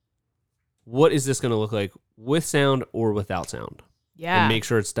 what is this going to look like with sound or without sound? Yeah. And make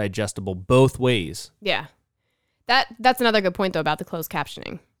sure it's digestible both ways. Yeah. That's another good point, though, about the closed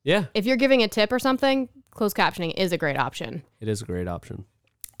captioning. Yeah. If you're giving a tip or something, closed captioning is a great option. It is a great option.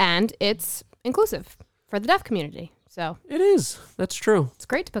 And it's inclusive for the deaf community. So it is. That's true. It's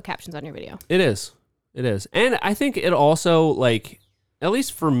great to put captions on your video. It is. It is. And I think it also, like, at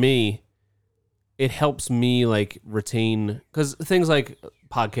least for me, it helps me, like, retain, because things like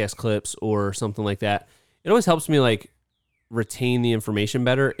podcast clips or something like that, it always helps me, like, retain the information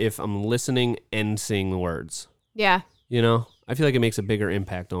better if I'm listening and seeing the words. Yeah. I feel like it makes a bigger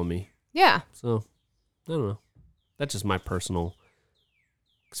impact on me. Yeah. So, I don't know. That's just my personal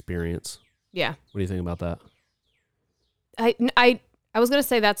experience. Yeah. What do you think about that? I was going to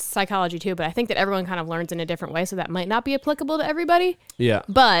say that's psychology too, but I think that everyone kind of learns in a different way, so that might not be applicable to everybody. Yeah.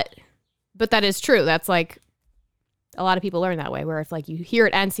 But that is true. That's like a lot of people learn that way, where if like you hear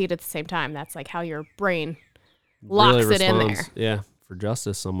it and see it at the same time, that's like how your brain locks really it in there. Yeah. For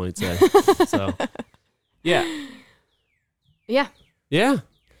justice, some might say. So, yeah. Yeah. Yeah.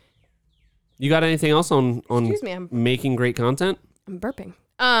 You got anything else on Excuse me, I'm making great content? burping.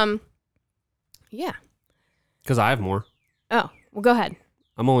 Yeah. Because I have more. Oh, well, go ahead.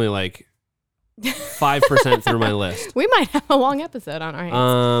 I'm only like 5% through my list. We might have a long episode on our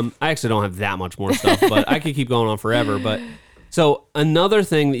hands. I actually don't have that much more stuff, but I could keep going on forever. But so another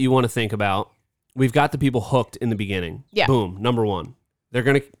thing that you want to think about, we've got the people hooked in the beginning. Yeah. Boom. Number one. They're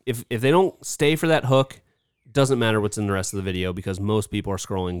going to, if they don't stay for that hook, it doesn't matter what's in the rest of the video because most people are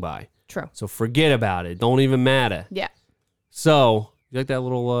scrolling by. True. So forget about it. Don't even matter. Yeah. So, you like that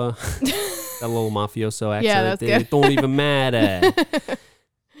little that little mafioso accent? Yeah, that's good. Don't even matter.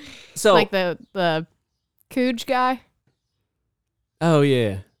 So, like the Cooge guy. Oh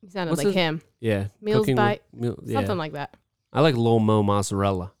yeah. He sounded What's like him. Yeah. Meals Cooking by yeah. something like that. I like Lil Mo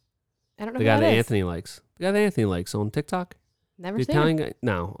Mozzarella. I don't know The who guy that is. Anthony likes. The guy that Anthony likes on TikTok. Never The seen Italian him. guy.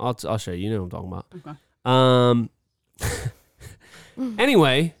 No, I'll show you. You know what I'm Okay. talking about.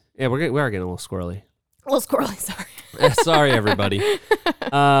 Anyway, yeah, we are getting a little squirrely. A little squirrely, sorry. Sorry, everybody.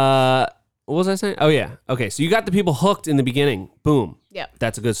 What was I saying? Oh, yeah. Okay, so you got the people hooked in the beginning. Boom. Yep.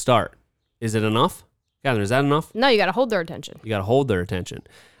 That's a good start. Is it enough? Catherine, is that enough? No, you got to hold their attention. You got to hold their attention.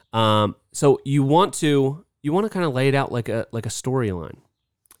 So you want to kind of lay it out like a storyline.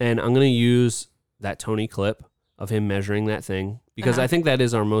 And I'm going to use that Tony clip of him measuring that thing because I think that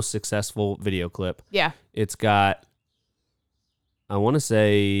is our most successful video clip. Yeah. It's got, I want to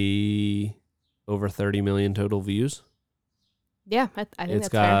say, over 30 million total views. Yeah, I think it's that's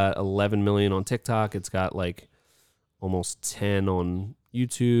fair. got 11 million on TikTok. It's got like almost 10 on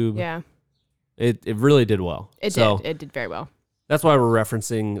YouTube. Yeah. It really did well. It did very well. That's why we're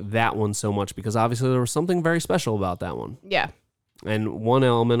referencing that one so much because obviously there was something very special about that one. Yeah. And one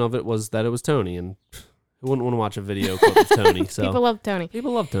element of it was that it was Tony, and who wouldn't want to watch a video clip of Tony? So People love Tony.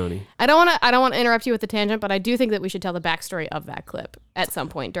 People love Tony. I don't want to interrupt you with the tangent, but I do think that we should tell the backstory of that clip at some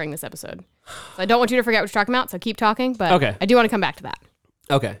point during this episode. So I don't want you to forget what you're talking about, so keep talking, but okay. I do want to come back to that.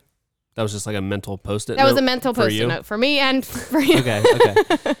 Okay. That was just like a mental post-it That note was a mental post-it note for me and for you. Okay.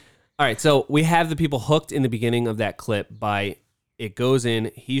 All right, so we have the people hooked in the beginning of that clip by it goes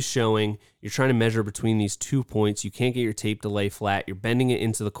in, he's showing, you're trying to measure between these 2 points. You can't get your tape to lay flat. You're bending it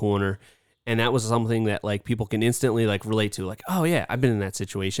into the corner. And that was something that like people can instantly like relate to. Like, oh yeah, I've been in that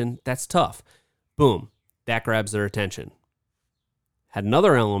situation. That's tough. Boom. That grabs their attention. Had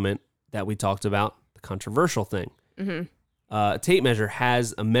another element that we talked about, the controversial thing. Mm-hmm. A tape measure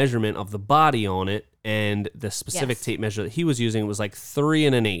has a measurement of the body on it, and the specific tape measure that he was using was like 3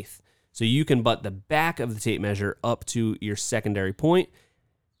 1/8. So you can butt the back of the tape measure up to your secondary point,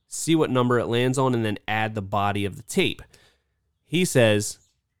 see what number it lands on, and then add the body of the tape. He says,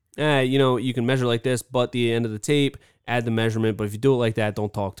 you can measure like this, butt the end of the tape, add the measurement, but if you do it like that,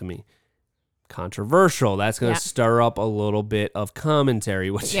 don't talk to me. Controversial. That's going to stir up a little bit of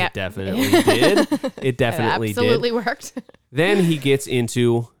commentary, which it definitely did. It definitely absolutely worked. Then he gets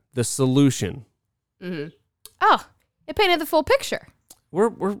into the solution. Mm-hmm. Oh, it painted the full picture. We're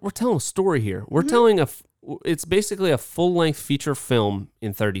telling a story here. We're telling it's basically a full-length feature film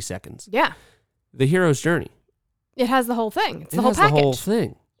in 30 seconds. Yeah. The hero's journey. It has the whole thing. It's the whole package. It has the whole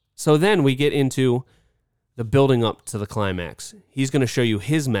thing. So then we get into the building up to the climax. He's going to show you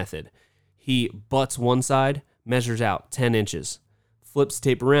his method. He butts one side, measures out 10 inches, flips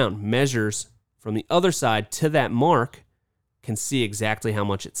tape around, measures from the other side to that mark, can see exactly how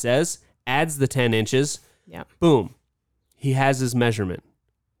much it says, adds the 10 inches. Yeah. Boom. He has his measurement,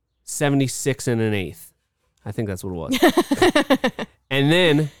 76 1/8. I think that's what it was. And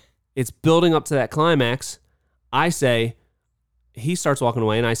then it's building up to that climax. He starts walking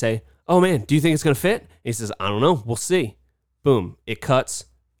away and I say, oh man, do you think it's going to fit? And he says, I don't know. We'll see. Boom. It cuts.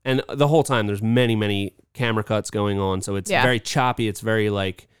 And the whole time there's many, many camera cuts going on. So it's very choppy. It's very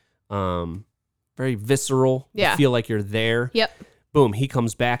like, very visceral. Yeah. You feel like you're there. Yep. Boom. He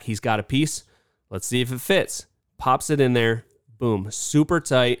comes back. He's got a piece. Let's see if it fits. Pops it in there. Boom. Super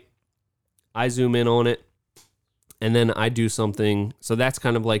tight. I zoom in on it. And then I do something. So that's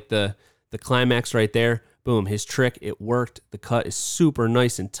kind of like the climax right there. Boom. His trick. It worked. The cut is super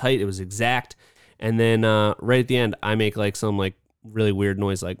nice and tight. It was exact. And then right at the end, I make like some like really weird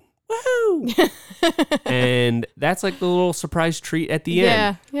noise like, woohoo. And that's like the little surprise treat at the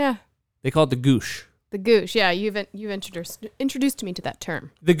end. Yeah. They call it the goosh. The goosh, yeah, you've introduced me to that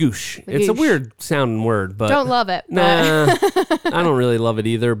term. The goosh. It's a weird sounding word, but don't love it. Nah, I don't really love it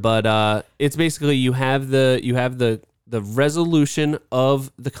either. But it's basically you have the resolution of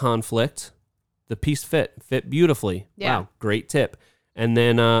the conflict. The piece fit beautifully. Yeah. Wow, great tip. And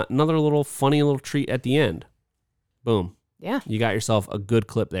then another little funny little treat at the end. Boom. Yeah. You got yourself a good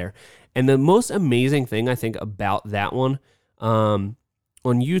clip there. And the most amazing thing I think about that one on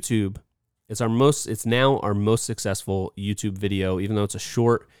YouTube. It's now our most successful YouTube video, even though it's a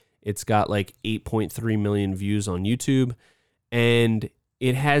short. It's got like 8.3 million views on YouTube, and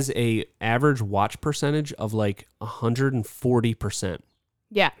it has a average watch percentage of like 140%.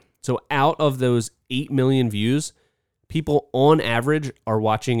 Yeah. So out of those 8 million views, people on average are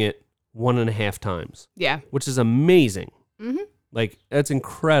watching it 1.5 times. Yeah. Which is amazing. Mm-hmm. Like that's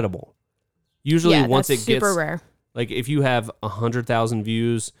incredible. Usually once it gets super rare. Like if you have 100,000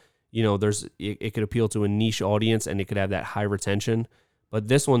 views, it could appeal to a niche audience and it could have that high retention. But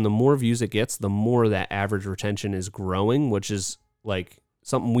this one, the more views it gets, the more that average retention is growing, which is like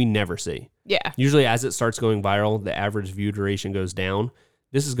something we never see. Yeah. Usually as it starts going viral, the average view duration goes down.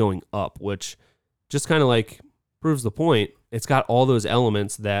 This is going up, which just kind of like proves the point. It's got all those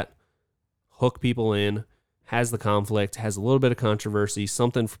elements that hook people in, has the conflict, has a little bit of controversy,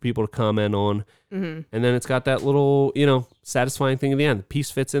 something for people to comment on. Mm-hmm. And then it's got that little, satisfying thing at the end. The piece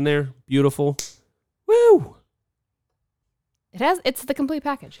fits in there. Beautiful. Woo! It's the complete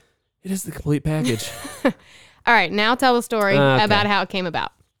package. It is the complete package. All right, now tell the story about how it came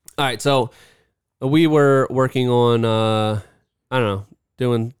about. All right, so we were working on I don't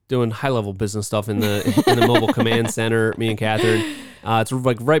know, doing high level business stuff in the mobile command center. Me and Catherine. It's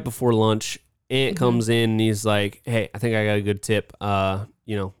like right before lunch. Ant comes in and he's like, "Hey, I think I got a good tip.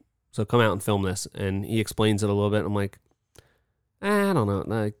 So come out and film this." And he explains it a little bit. I'm like, I don't know.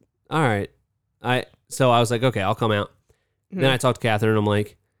 Like, all right. So I was like, okay, I'll come out. Then I talked to Catherine and I'm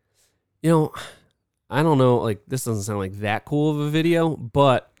like, I don't know, like this doesn't sound like that cool of a video,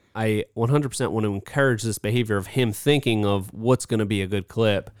 but I 100% want to encourage this behavior of him thinking of what's going to be a good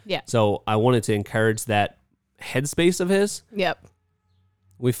clip. Yeah. So I wanted to encourage that headspace of his. Yep.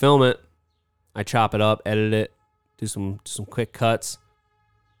 We film it. I chop it up, edit it, do some quick cuts.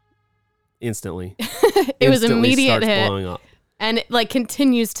 Instantly. It was an immediate starts hit. Blowing up. And it like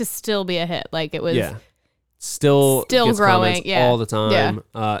continues to still be a hit. Like it was still gets growing all the time.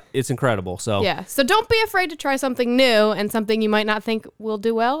 It's incredible. So so don't be afraid to try something new and something you might not think will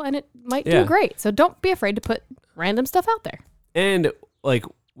do well, and it might do great. So don't be afraid to put random stuff out there. And like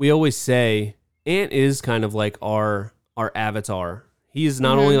we always say, Ant is kind of like our avatar. He's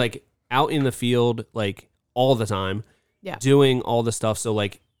not only like out in the field like all the time, doing all the stuff. So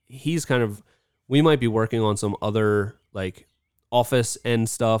like he's kind of, we might be working on some other like office end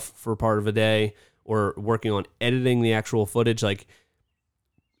stuff for part of a day, or working on editing the actual footage. Like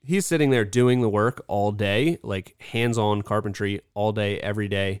he's sitting there doing the work all day, like hands-on carpentry all day, every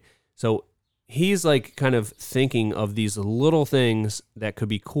day. So he's like kind of thinking of these little things that could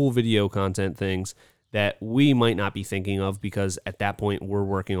be cool video content things that we might not be thinking of, because at that point we're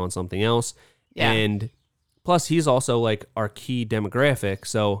working on something else. Yeah. And plus he's also like our key demographic.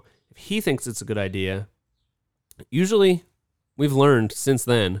 So if he thinks it's a good idea, usually we've learned since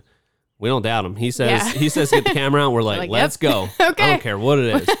then, we don't doubt him. He says, get the camera out. We're like, let's go. Okay. I don't care what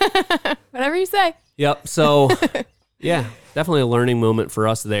it is. Whatever you say. Yep. So yeah, definitely a learning moment for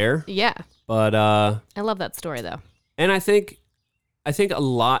us there. Yeah. But I love that story though. And I think a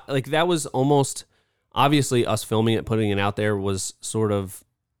lot, like that was almost, obviously us filming it, putting it out there was sort of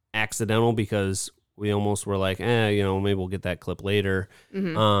accidental, because we almost were like, maybe we'll get that clip later.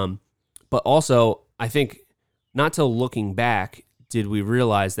 But also I think not till looking back did we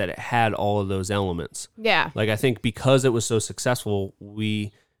realize that it had all of those elements. Yeah. Like I think because it was so successful,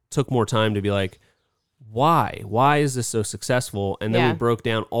 we took more time to be like, why? Why is this so successful? And then we broke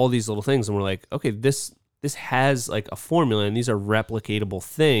down all these little things and we're like, okay, this has like a formula, and these are replicatable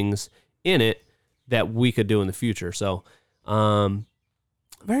things in it that we could do in the future. So,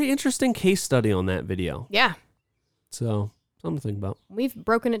 very interesting case study on that video. Yeah. So, something to think about. We've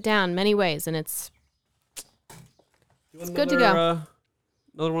broken it down many ways, and it's good to go.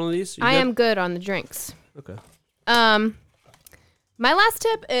 Another one of these? I am good on the drinks. Okay. My last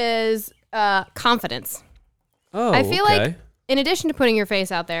tip is confidence. Oh, I feel like in addition to putting your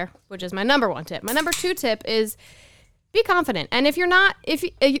face out there, which is my number one tip, my number two tip is be confident. And if you're not,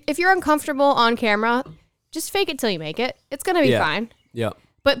 if you're uncomfortable on camera, just fake it till you make it. It's gonna be fine. Yeah.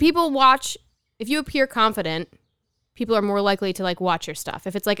 But people watch, if you appear confident, people are more likely to like watch your stuff.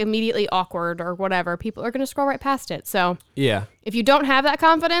 If it's like immediately awkward or whatever, people are going to scroll right past it. So if you don't have that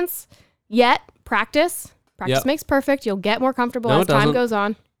confidence yet, practice. Practice makes perfect. You'll get more comfortable as time goes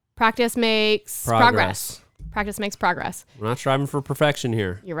on. Practice makes progress. Practice makes progress. We're not striving for perfection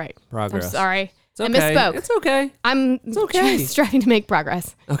here. You're right. Progress. I'm sorry. It's okay. I misspoke. It's okay. It's okay. Striving to make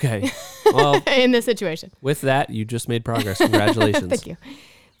progress. Okay. Well, in this situation. With that, you just made progress. Congratulations.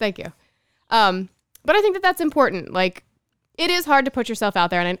 Thank you. But I think that that's important. Like, it is hard to put yourself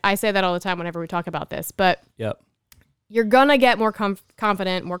out there, and I say that all the time whenever we talk about this. But you're gonna get more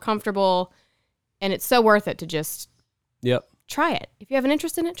confident, more comfortable, and it's so worth it to just try it. If you have an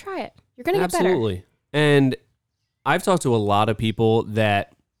interest in it, try it. You're gonna get better. Absolutely. And I've talked to a lot of people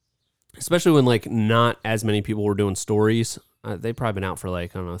that, especially when like not as many people were doing stories. They've probably been out for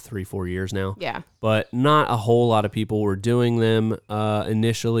like, I don't know, 3-4 years now. Yeah. But not a whole lot of people were doing them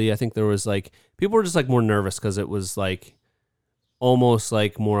initially. I think there was like, people were just like more nervous because it was like almost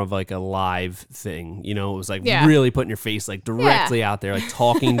like more of like a live thing. You know, it was like really putting your face like directly out there, like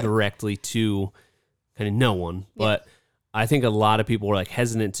talking directly to kind of no one. But I think a lot of people were like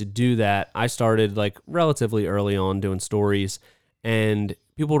hesitant to do that. I started like relatively early on doing stories, and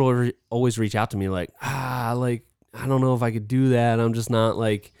people would always reach out to me like, like, I don't know if I could do that. I'm just not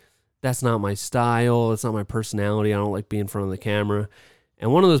like, that's not my style. It's not my personality. I don't like being in front of the camera.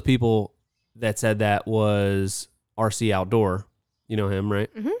 And one of those people that said that was RC Outdoor. You know him,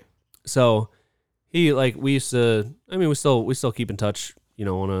 right? Mm-hmm. So he like, we used to, I mean, we still keep in touch, you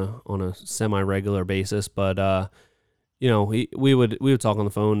know, on a semi-regular basis, but you know, we would talk on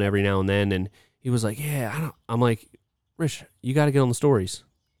the phone every now and then, and he was like, I'm like, Rich, you got to get on the stories.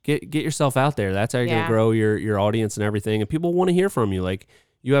 get yourself out there. That's how you're going Yeah. to grow your audience and everything. And people want to hear from you. Like,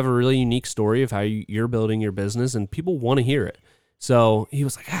 you have a really unique story of how you're building your business, and people want to hear it. So he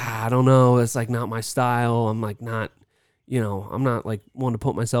was like, I don't know. It's like not my style. I'm like not, I'm not like wanting to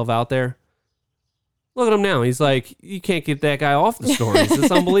put myself out there. Look at him now. He's like, you can't get that guy off the stories.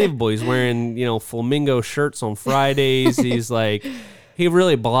 It's unbelievable. He's wearing, flamingo shirts on Fridays. He's like, he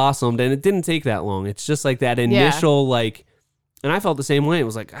really blossomed, and it didn't take that long. It's just like that initial, like, and I felt the same way. It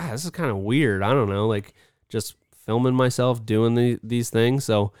was like, this is kind of weird. I don't know, like just filming myself doing these things.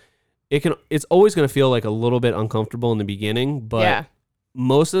 So it's always going to feel like a little bit uncomfortable in the beginning, but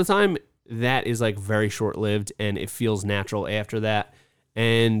most of the time that is like very short-lived, and it feels natural after that.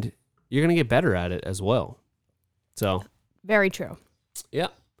 And you're going to get better at it as well. So Very true. Yeah.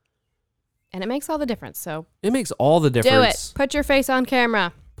 And it makes all the difference. So It makes all the difference. do it. Put your face on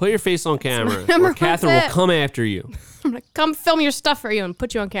camera. Put your face on camera, number or Catherine one will tip. come after you. I'm going to come film your stuff for you and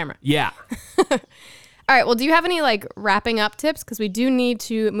put you on camera. Yeah. All right. Well, do you have any like wrapping up tips? Because we do need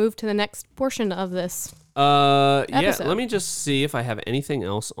to move to the next portion of this. Yeah. Episode. Let me just see if I have anything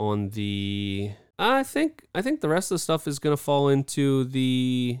else on the. I think the rest of the stuff is gonna fall into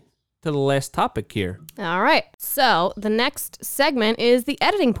the last topic here. All right. So the next segment is the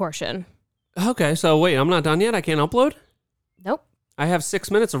editing portion. Okay. So wait, I'm not done yet. I can't upload. Nope. I have 6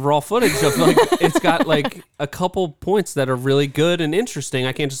 minutes of raw footage of like it's got like a couple points that are really good and interesting.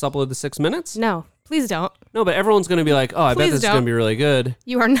 I can't just upload the 6 minutes. No, please don't. No, but everyone's gonna be like, oh, I bet Please this is gonna don't. be really good.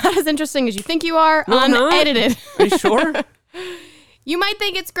 You are not as interesting as you think you are. No, I'm not. Unedited. Are you sure? You might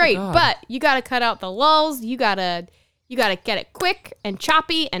think it's great, God. but you got to cut out the lulls. You got to get it quick and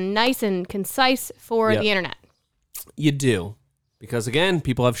choppy and nice and concise for Yep. the internet. You do, because again,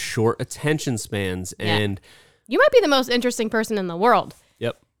 people have short attention spans, Yeah. and You might be the most interesting person in the world,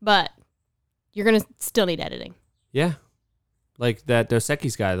 yep, but you're going to still need editing. yeah, like that Dos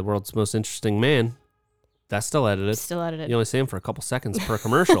Equis guy, the world's most interesting man. That's still edited. Still edited. You only see him for a couple seconds per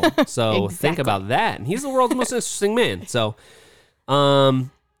commercial. So think Exactly. about that. And he's the world's most interesting man. So,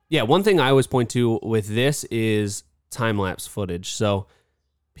 yeah, one thing I always point to with this is time-lapse footage. So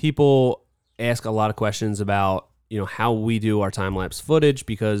people ask a lot of questions about, how we do our time-lapse footage,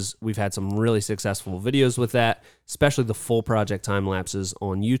 because we've had some really successful videos with that, especially the full project time-lapses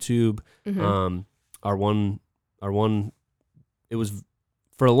on YouTube. Our one, it was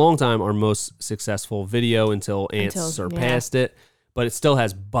for a long time our most successful video until Ants surpassed it, but it still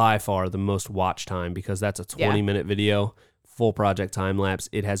has by far the most watch time, because that's a 20-minute video, full project time lapse.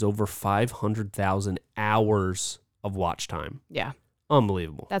 It has over 500,000 hours of watch time. Yeah.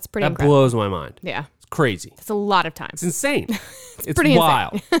 Unbelievable. That's pretty That incredible. blows my mind. Yeah. It's crazy. That's a lot of time. It's insane. It's pretty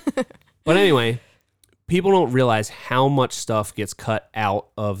wild. But anyway, people don't realize how much stuff gets cut out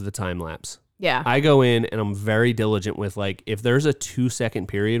of the time lapse. Yeah. I go in and I'm very diligent with, like, if there's a 2-second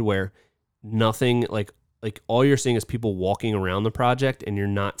period where nothing, like all you're seeing is people walking around the project and you're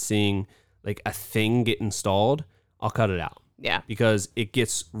not seeing like a thing get installed, I'll cut it out, Yeah. because it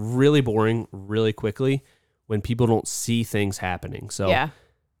gets really boring really quickly when people don't see things happening. So Yeah.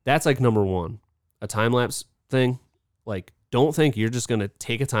 that's like number one, a time lapse thing. Like, don't think you're just going to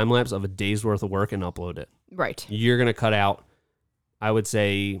take a time lapse of a day's worth of work and upload it. Right. You're going to cut out, I would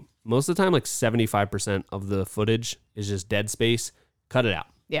say, most of the time, like 75% of the footage is just dead space. Cut it out.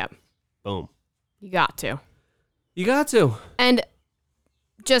 Yeah. Boom. You got to. You got to. And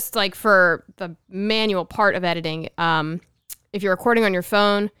just like for the manual part of editing, if you're recording on your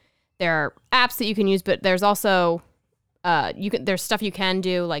phone, there are apps that you can use, but there's also there's stuff you can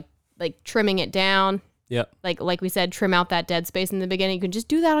do like trimming it down. Yep. Like we said, trim out that dead space in the beginning. You can just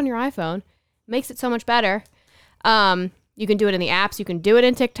do that on your iPhone. Makes it so much better. You can do it in the apps. You can do it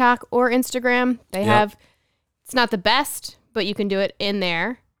in TikTok or Instagram. They have, it's not the best, but you can do it in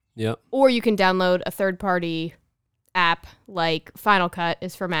there. Yep. Or you can download a third-party app like Final Cut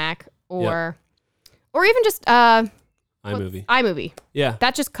is for Mac, or even just iMovie. iMovie. Yeah.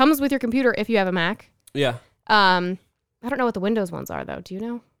 That just comes with your computer if you have a Mac. Yeah. I don't know what the Windows ones are though. Do you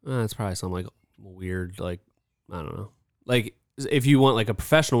know? It's probably some like weird, like, I don't know. Like, if you want like a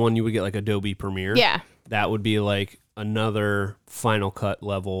professional one, you would get like Adobe Premiere. Yeah. That would be like another Final Cut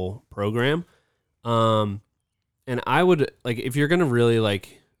level program. And I would, like, if you're going to really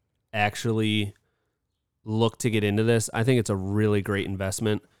like actually look to get into this, I think it's a really great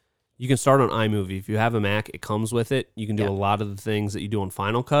investment. You can start on iMovie. If you have a Mac, it comes with it. You can do a lot of the things that you do on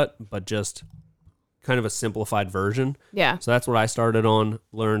Final Cut, but just kind of a simplified version. Yeah. So that's what I started on,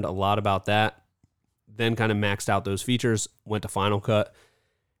 learned a lot about that, then kind of maxed out those features, went to Final Cut,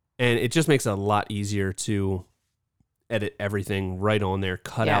 and it just makes it a lot easier to edit everything right on there,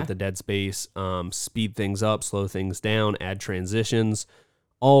 cut out the dead space, speed things up, slow things down, add transitions,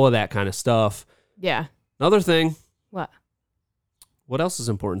 all of that kind of stuff. Yeah. Another thing, What else is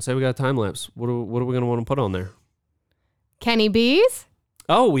important? Say we got a time lapse. What are we going to want to put on there? Kenny B's?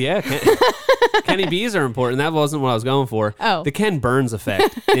 Oh, yeah. Kenny B's are important. That wasn't what I was going for. Oh. The Ken Burns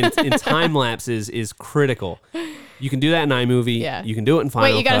effect in time lapses is critical. You can do that in iMovie. Yeah. You can do it in Final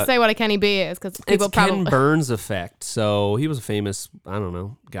Cut. Wait, you got to say what a Kenny B is because people It's probably... Ken Burns effect. So he was a famous, I don't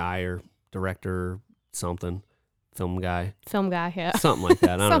know, guy or director or something. Film guy. Film guy, yeah. Something like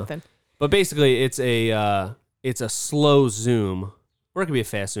that. I don't know. Something. But basically, it's a slow zoom, or it could be a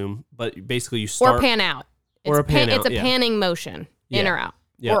fast zoom. But basically, you start Or pan out. Or a pan out, It's a yeah. panning motion, in Yeah. or out,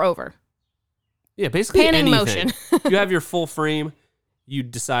 Yeah. or over. Yeah, basically Panning anything. motion. You have your full frame. You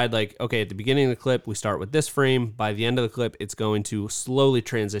decide like, okay, at the beginning of the clip, we start with this frame. By the end of the clip, it's going to slowly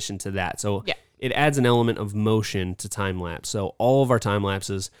transition to that. So Yeah. it adds an element of motion to time lapse. So all of our time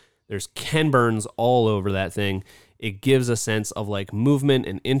lapses, there's Ken Burns all over that thing. It gives a sense of like movement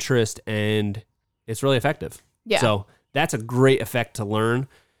and interest, and it's really effective. Yeah. So that's a great effect to learn.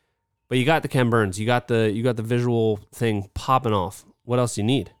 But you got the Ken Burns, you got the visual thing popping off. What else do you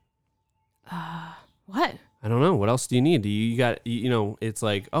need? What? I don't know. What else do you need? You got, it's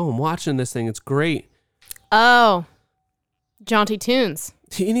like, oh, I'm watching this thing. It's great. Oh, jaunty tunes.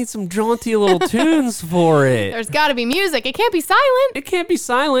 You need some jaunty little tunes for it. There's got to be music. It can't be silent. It can't be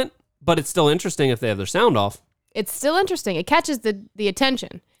silent, but it's still interesting if they have their sound off. It's still interesting. It catches the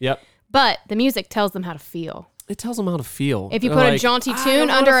attention. Yep. But the music tells them how to feel. It tells them how to feel. If you They're put a like, jaunty "I don't tune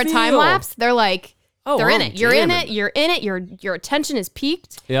know under how a to time feel." lapse, they're like, Oh, they're in I'm it. You're in jamming. it. You're in it. Your attention is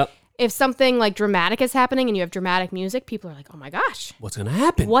peaked. Yep. If something like dramatic is happening and you have dramatic music, people are like, oh my gosh, What's going to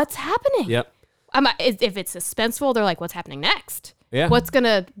happen? what's happening? Yep. If it's suspenseful, they're like, what's happening next? Yeah. What's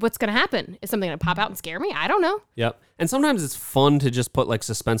gonna happen? Is something gonna pop out and scare me? I don't know. Yep. And sometimes it's fun to just put like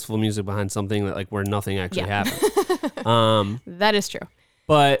suspenseful music behind something that like where nothing actually Yeah. happens. That is true.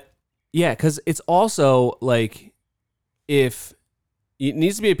 But yeah, because it's also like if it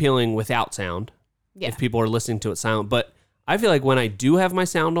needs to be appealing without sound. Yeah. If people are listening to it silent. But I feel like when I do have my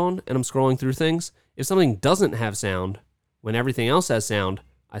sound on and I'm scrolling through things, if something doesn't have sound, when everything else has sound,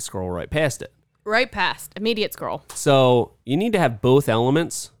 I scroll right past it. Right past. Immediate scroll. So you need to have both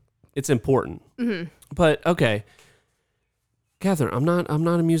elements. It's important. Mm-hmm. But okay, Catherine, I'm not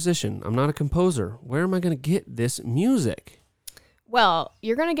a musician. I'm not a composer. Where am I going to get this music? Well,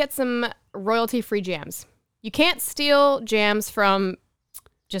 you're gonna get some royalty-free jams. You can't steal jams from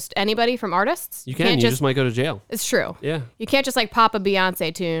just anybody, from artists. You can. You just might go to jail. It's true. Yeah. You can't just like pop a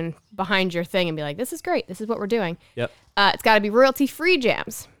Beyonce tune behind your thing and be like, this is great. This is what we're doing. Yep. It's got to be royalty-free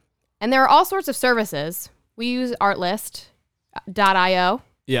jams. And there are all sorts of services. We use Artlist.io.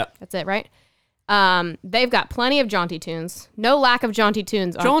 Yep. That's it, right? They've got plenty of jaunty tunes. No lack of jaunty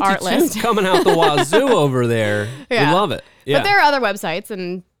tunes on Jaunty Artlist. tunes coming out the wazoo over there. Yeah. We love it. Yeah. But there are other websites,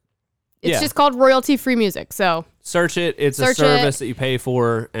 and it's Yeah. just called royalty-free music. So Search it. It's a Search service it. that you pay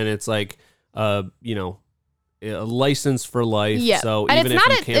for, and it's like, a license for life. Yeah. So And even it's if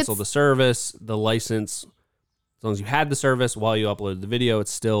not you cancel the service, the license, as long as you had the service while you uploaded the video,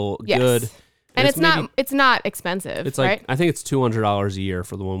 it's still yes. good. And it's maybe- not expensive. It's like right? I think it's $200 a year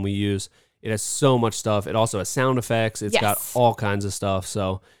for the one we use. It has so much stuff. It also has sound effects. It's got Yes. all kinds of stuff.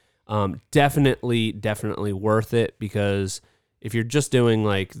 So definitely worth it, because if you're just doing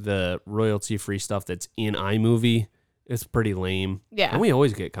like the royalty free stuff that's in iMovie, it's pretty lame. Yeah. And we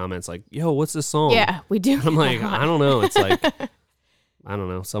always get comments like, "Yo, what's this song?" Yeah, we do. I'm like, I don't know. It's like I don't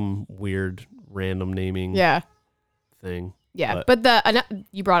know, some weird random naming Yeah. thing. Yeah. But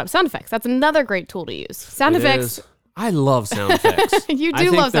you brought up sound effects. That's another great tool to use. Sound It effects. is. I love sound effects. You I do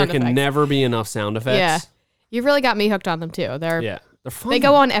think love there sound can effects. never be enough sound effects. Yeah. You've really got me hooked on them too. Yeah. They're fun. They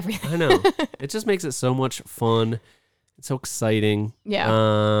go on everything. I know. It just makes it so much fun. It's so exciting.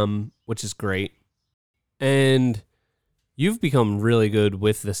 Yeah. Which is great. And you've become really good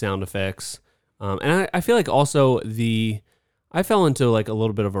with the sound effects. And I feel like also I fell into like a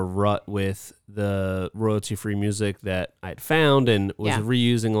little bit of a rut with the royalty-free music that I'd found and was Yeah.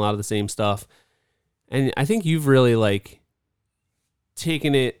 reusing a lot of the same stuff. And I think you've really like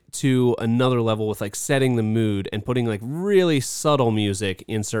taken it to another level with like setting the mood and putting like really subtle music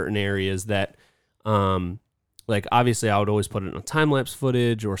in certain areas that like obviously I would always put it on time-lapse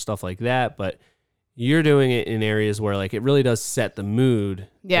footage or stuff like that, but you're doing it in areas where like it really does set the mood.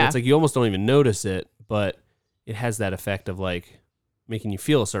 And Yeah. it's like you almost don't even notice it, but it has that effect of like making you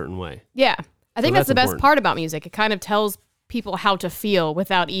feel a certain way. Yeah. I think So that's the that's best important. part about music. It kind of tells people how to feel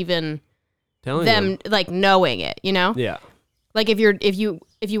without even Telling them like knowing it, you know? Yeah. Like if you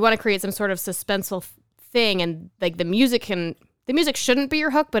want to create some sort of suspenseful thing, and like the music shouldn't be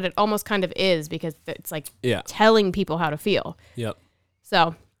your hook, but it almost kind of is, because it's like Yeah. telling people how to feel. Yep.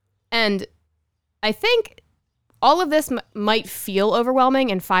 So, and I think all of this might feel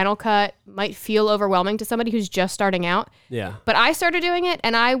overwhelming, and Final Cut might feel overwhelming to somebody who's just starting out. Yeah. But I started doing it,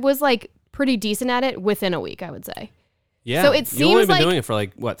 and I was like pretty decent at it within a week, I would say. Yeah. So it seems You've only been like doing it for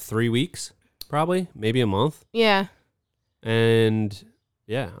like, what, 3 weeks? Probably? Maybe a month? yeah. And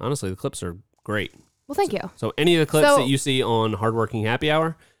yeah, honestly, the clips are great. Well, thank you. So any of the clips So- that you see on Hardworking Happy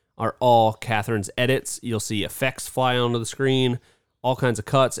Hour are all Catherine's edits. You'll see effects fly onto the screen, all kinds of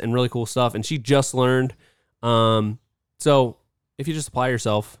cuts and really cool stuff. And she just learned. So if you just apply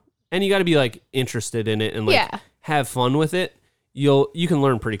yourself, and you got to be like interested in it and like Yeah. have fun with it, you can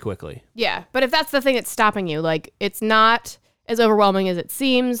learn pretty quickly. Yeah, but if that's the thing that's stopping you, like it's not as overwhelming as it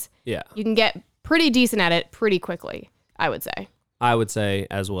seems. Yeah, You can get pretty decent at it pretty quickly, I would say. I would say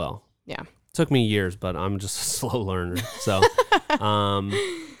as well. Yeah. Took me years, but I'm just a slow learner. So,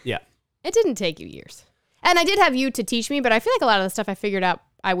 yeah. It didn't take you years. And I did have you to teach me, but I feel like a lot of the stuff I figured out,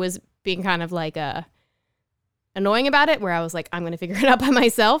 I was being kind of like annoying about it, where I was like, I'm going to figure it out by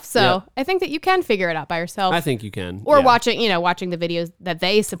myself. So Yep. I think that you can figure it out by yourself. I think you can. Or yeah. watching the videos that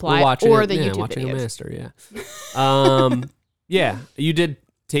they supply, watching or it, the yeah, YouTube watching a videos. master, yeah. Yeah, you did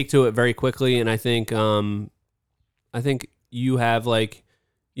take to it very quickly, and I think you have like,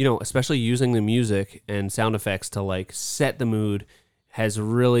 especially using the music and sound effects to like set the mood has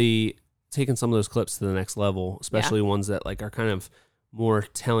really taken some of those clips to the next level, especially ones that like are kind of more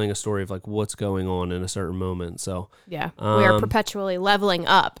telling a story of like what's going on in a certain moment. So Yeah, we are perpetually leveling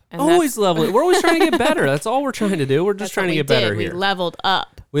up. And always leveling. We're always trying to get better. That's all we're trying to do. We're just that's trying what to we get better did. here. We leveled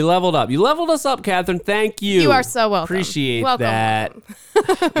up. We leveled up. You leveled us up, Catherine. Thank you. You are so welcome. Appreciate Welcome, that.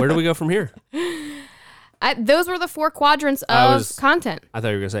 Where do we go from here? Those were the 4 quadrants of content. I thought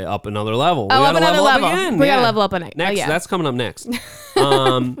you were going to say up another level. Oh, up another level. Again. We got to Yeah. level up next. Next, yeah. that's coming up next.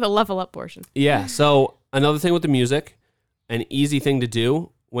 The level up portion. Yeah. So another thing with the music, an easy thing to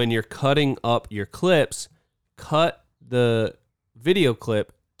do when you're cutting up your clips, cut the video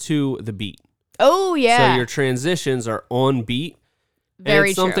clip to the beat. Oh, yeah. So your transitions are on beat. Very and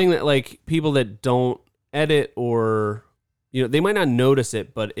it's true. something that like people that don't edit or, they might not notice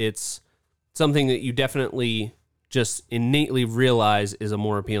it, but it's something that you definitely just innately realize is a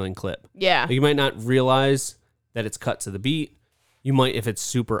more appealing clip. Yeah. Like, you might not realize that it's cut to the beat. You might if it's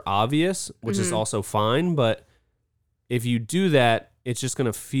super obvious, which is also fine, but if you do that, it's just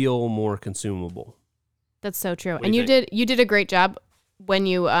going to feel more consumable. That's so true. do And you you did a great job when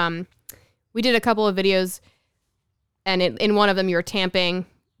you we did a couple of videos, and in one of them you were tamping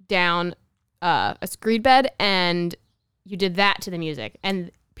down a screed bed, and you did that to the music,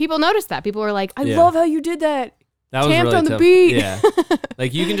 and people noticed that. People were like, I Yeah. love how you did that. That was Tamped really on the tough. beat. Yeah.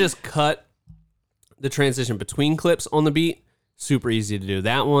 Like you can just cut the transition between clips on the beat. Super easy to do.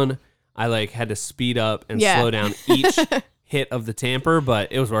 That one, I like had to speed up and Yeah. slow down each hit of the tamper,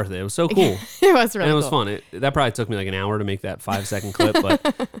 but it was worth it. It was so cool. It was really And it was cool. fun. That probably took me like an hour to make that 5-second clip, but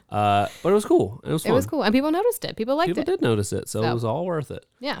it was cool. It was fun. It was cool, and people noticed it. People liked People it. did notice it, so it So. was all worth it.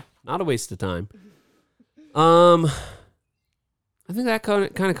 Yeah. Not a waste of time. I think that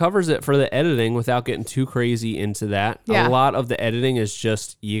kind of covers it for the editing without getting too crazy into that. Yeah. A lot of the editing is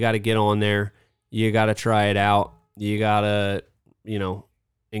just you got to get on there, you got to try it out, you got to,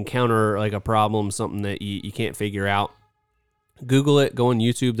 encounter like a problem, something that you can't figure out. Google it, go on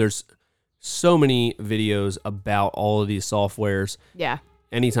YouTube. There's so many videos about all of these softwares. Yeah.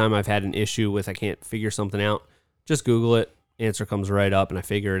 Anytime I've had an issue with I can't figure something out, just Google it. Answer comes right up, and I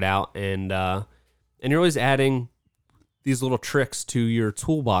figure it out. And you're always adding these little tricks to your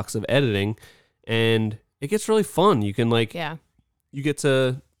toolbox of editing, and it gets really fun. You can Yeah. you get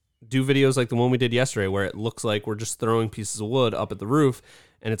to do videos like the one we did yesterday, where it looks like we're just throwing pieces of wood up at the roof,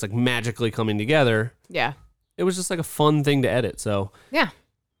 and it's like magically coming together. Yeah. It was just like a fun thing to edit. So Yeah.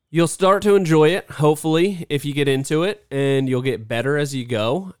 you'll start to enjoy it, hopefully, if you get into it, and you'll get better as you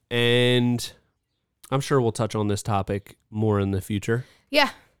go. And I'm sure we'll touch on this topic more in the future. Yeah.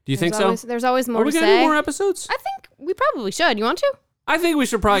 Do you think so? There's always more Are we to going to say. do more episodes? I think we probably should. You want to? I think we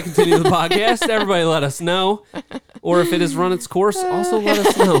should probably continue the podcast. Everybody let us know. Or if it has run its course, also let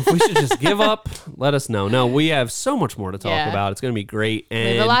us know. If we should just give up, let us know. No, we have so much more to talk Yeah. about. It's going to be great. We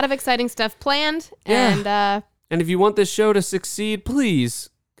And have a lot of exciting stuff planned. Yeah. And if you want this show to succeed, please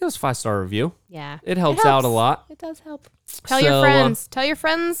give us a 5-star review. yeah. It helps out a lot. It does help. Tell your friends. Tell your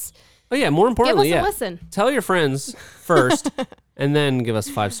friends. Oh, yeah, more Give importantly, us a yeah. listen. Tell your friends first, and then give us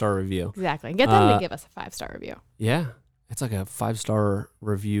a 5-star review. Exactly. Get them to give us a 5-star review. Yeah. It's like a 5-star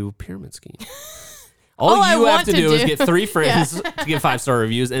review pyramid scheme. All All I you have want to to do is do- get 3 friends to give 5-star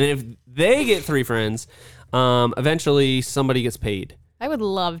reviews. And if they get 3 friends, eventually somebody gets paid. I would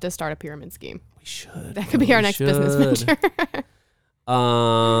love to start a pyramid scheme. We should. That could be our next business venture.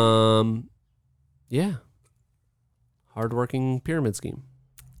 Yeah. Hardworking pyramid scheme.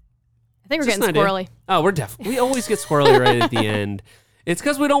 I think we're Just getting an idea. squirrely. Oh, we always get squirrely right at the end. It's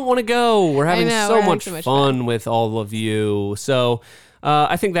because we don't want to go. We're having know, so we're having much so much fun with all of you. So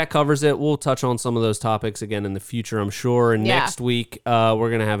I think that covers it. We'll touch on some of those topics again in the future, I'm sure. And Yeah. next week, we're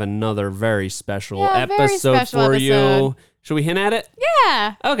going to have another very special Yeah, very episode special for episode. you. Should we hint at it?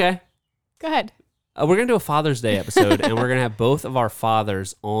 Yeah. Okay. Go ahead. We're going to do a Father's Day episode, and we're going to have both of our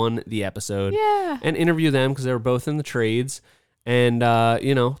fathers on the episode Yeah. and interview them because they were both in the trades. And,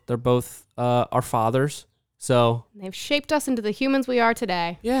 they're both our fathers. So, They've shaped us into the humans we are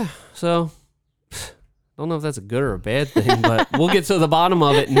today. yeah. So, don't know if that's a good or a bad thing, but we'll get to the bottom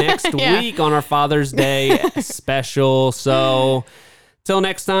of it next Yeah. week on our Father's Day special. So, till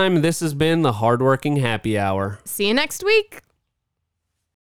next time, this has been the Hardworking Happy Hour. See you next week.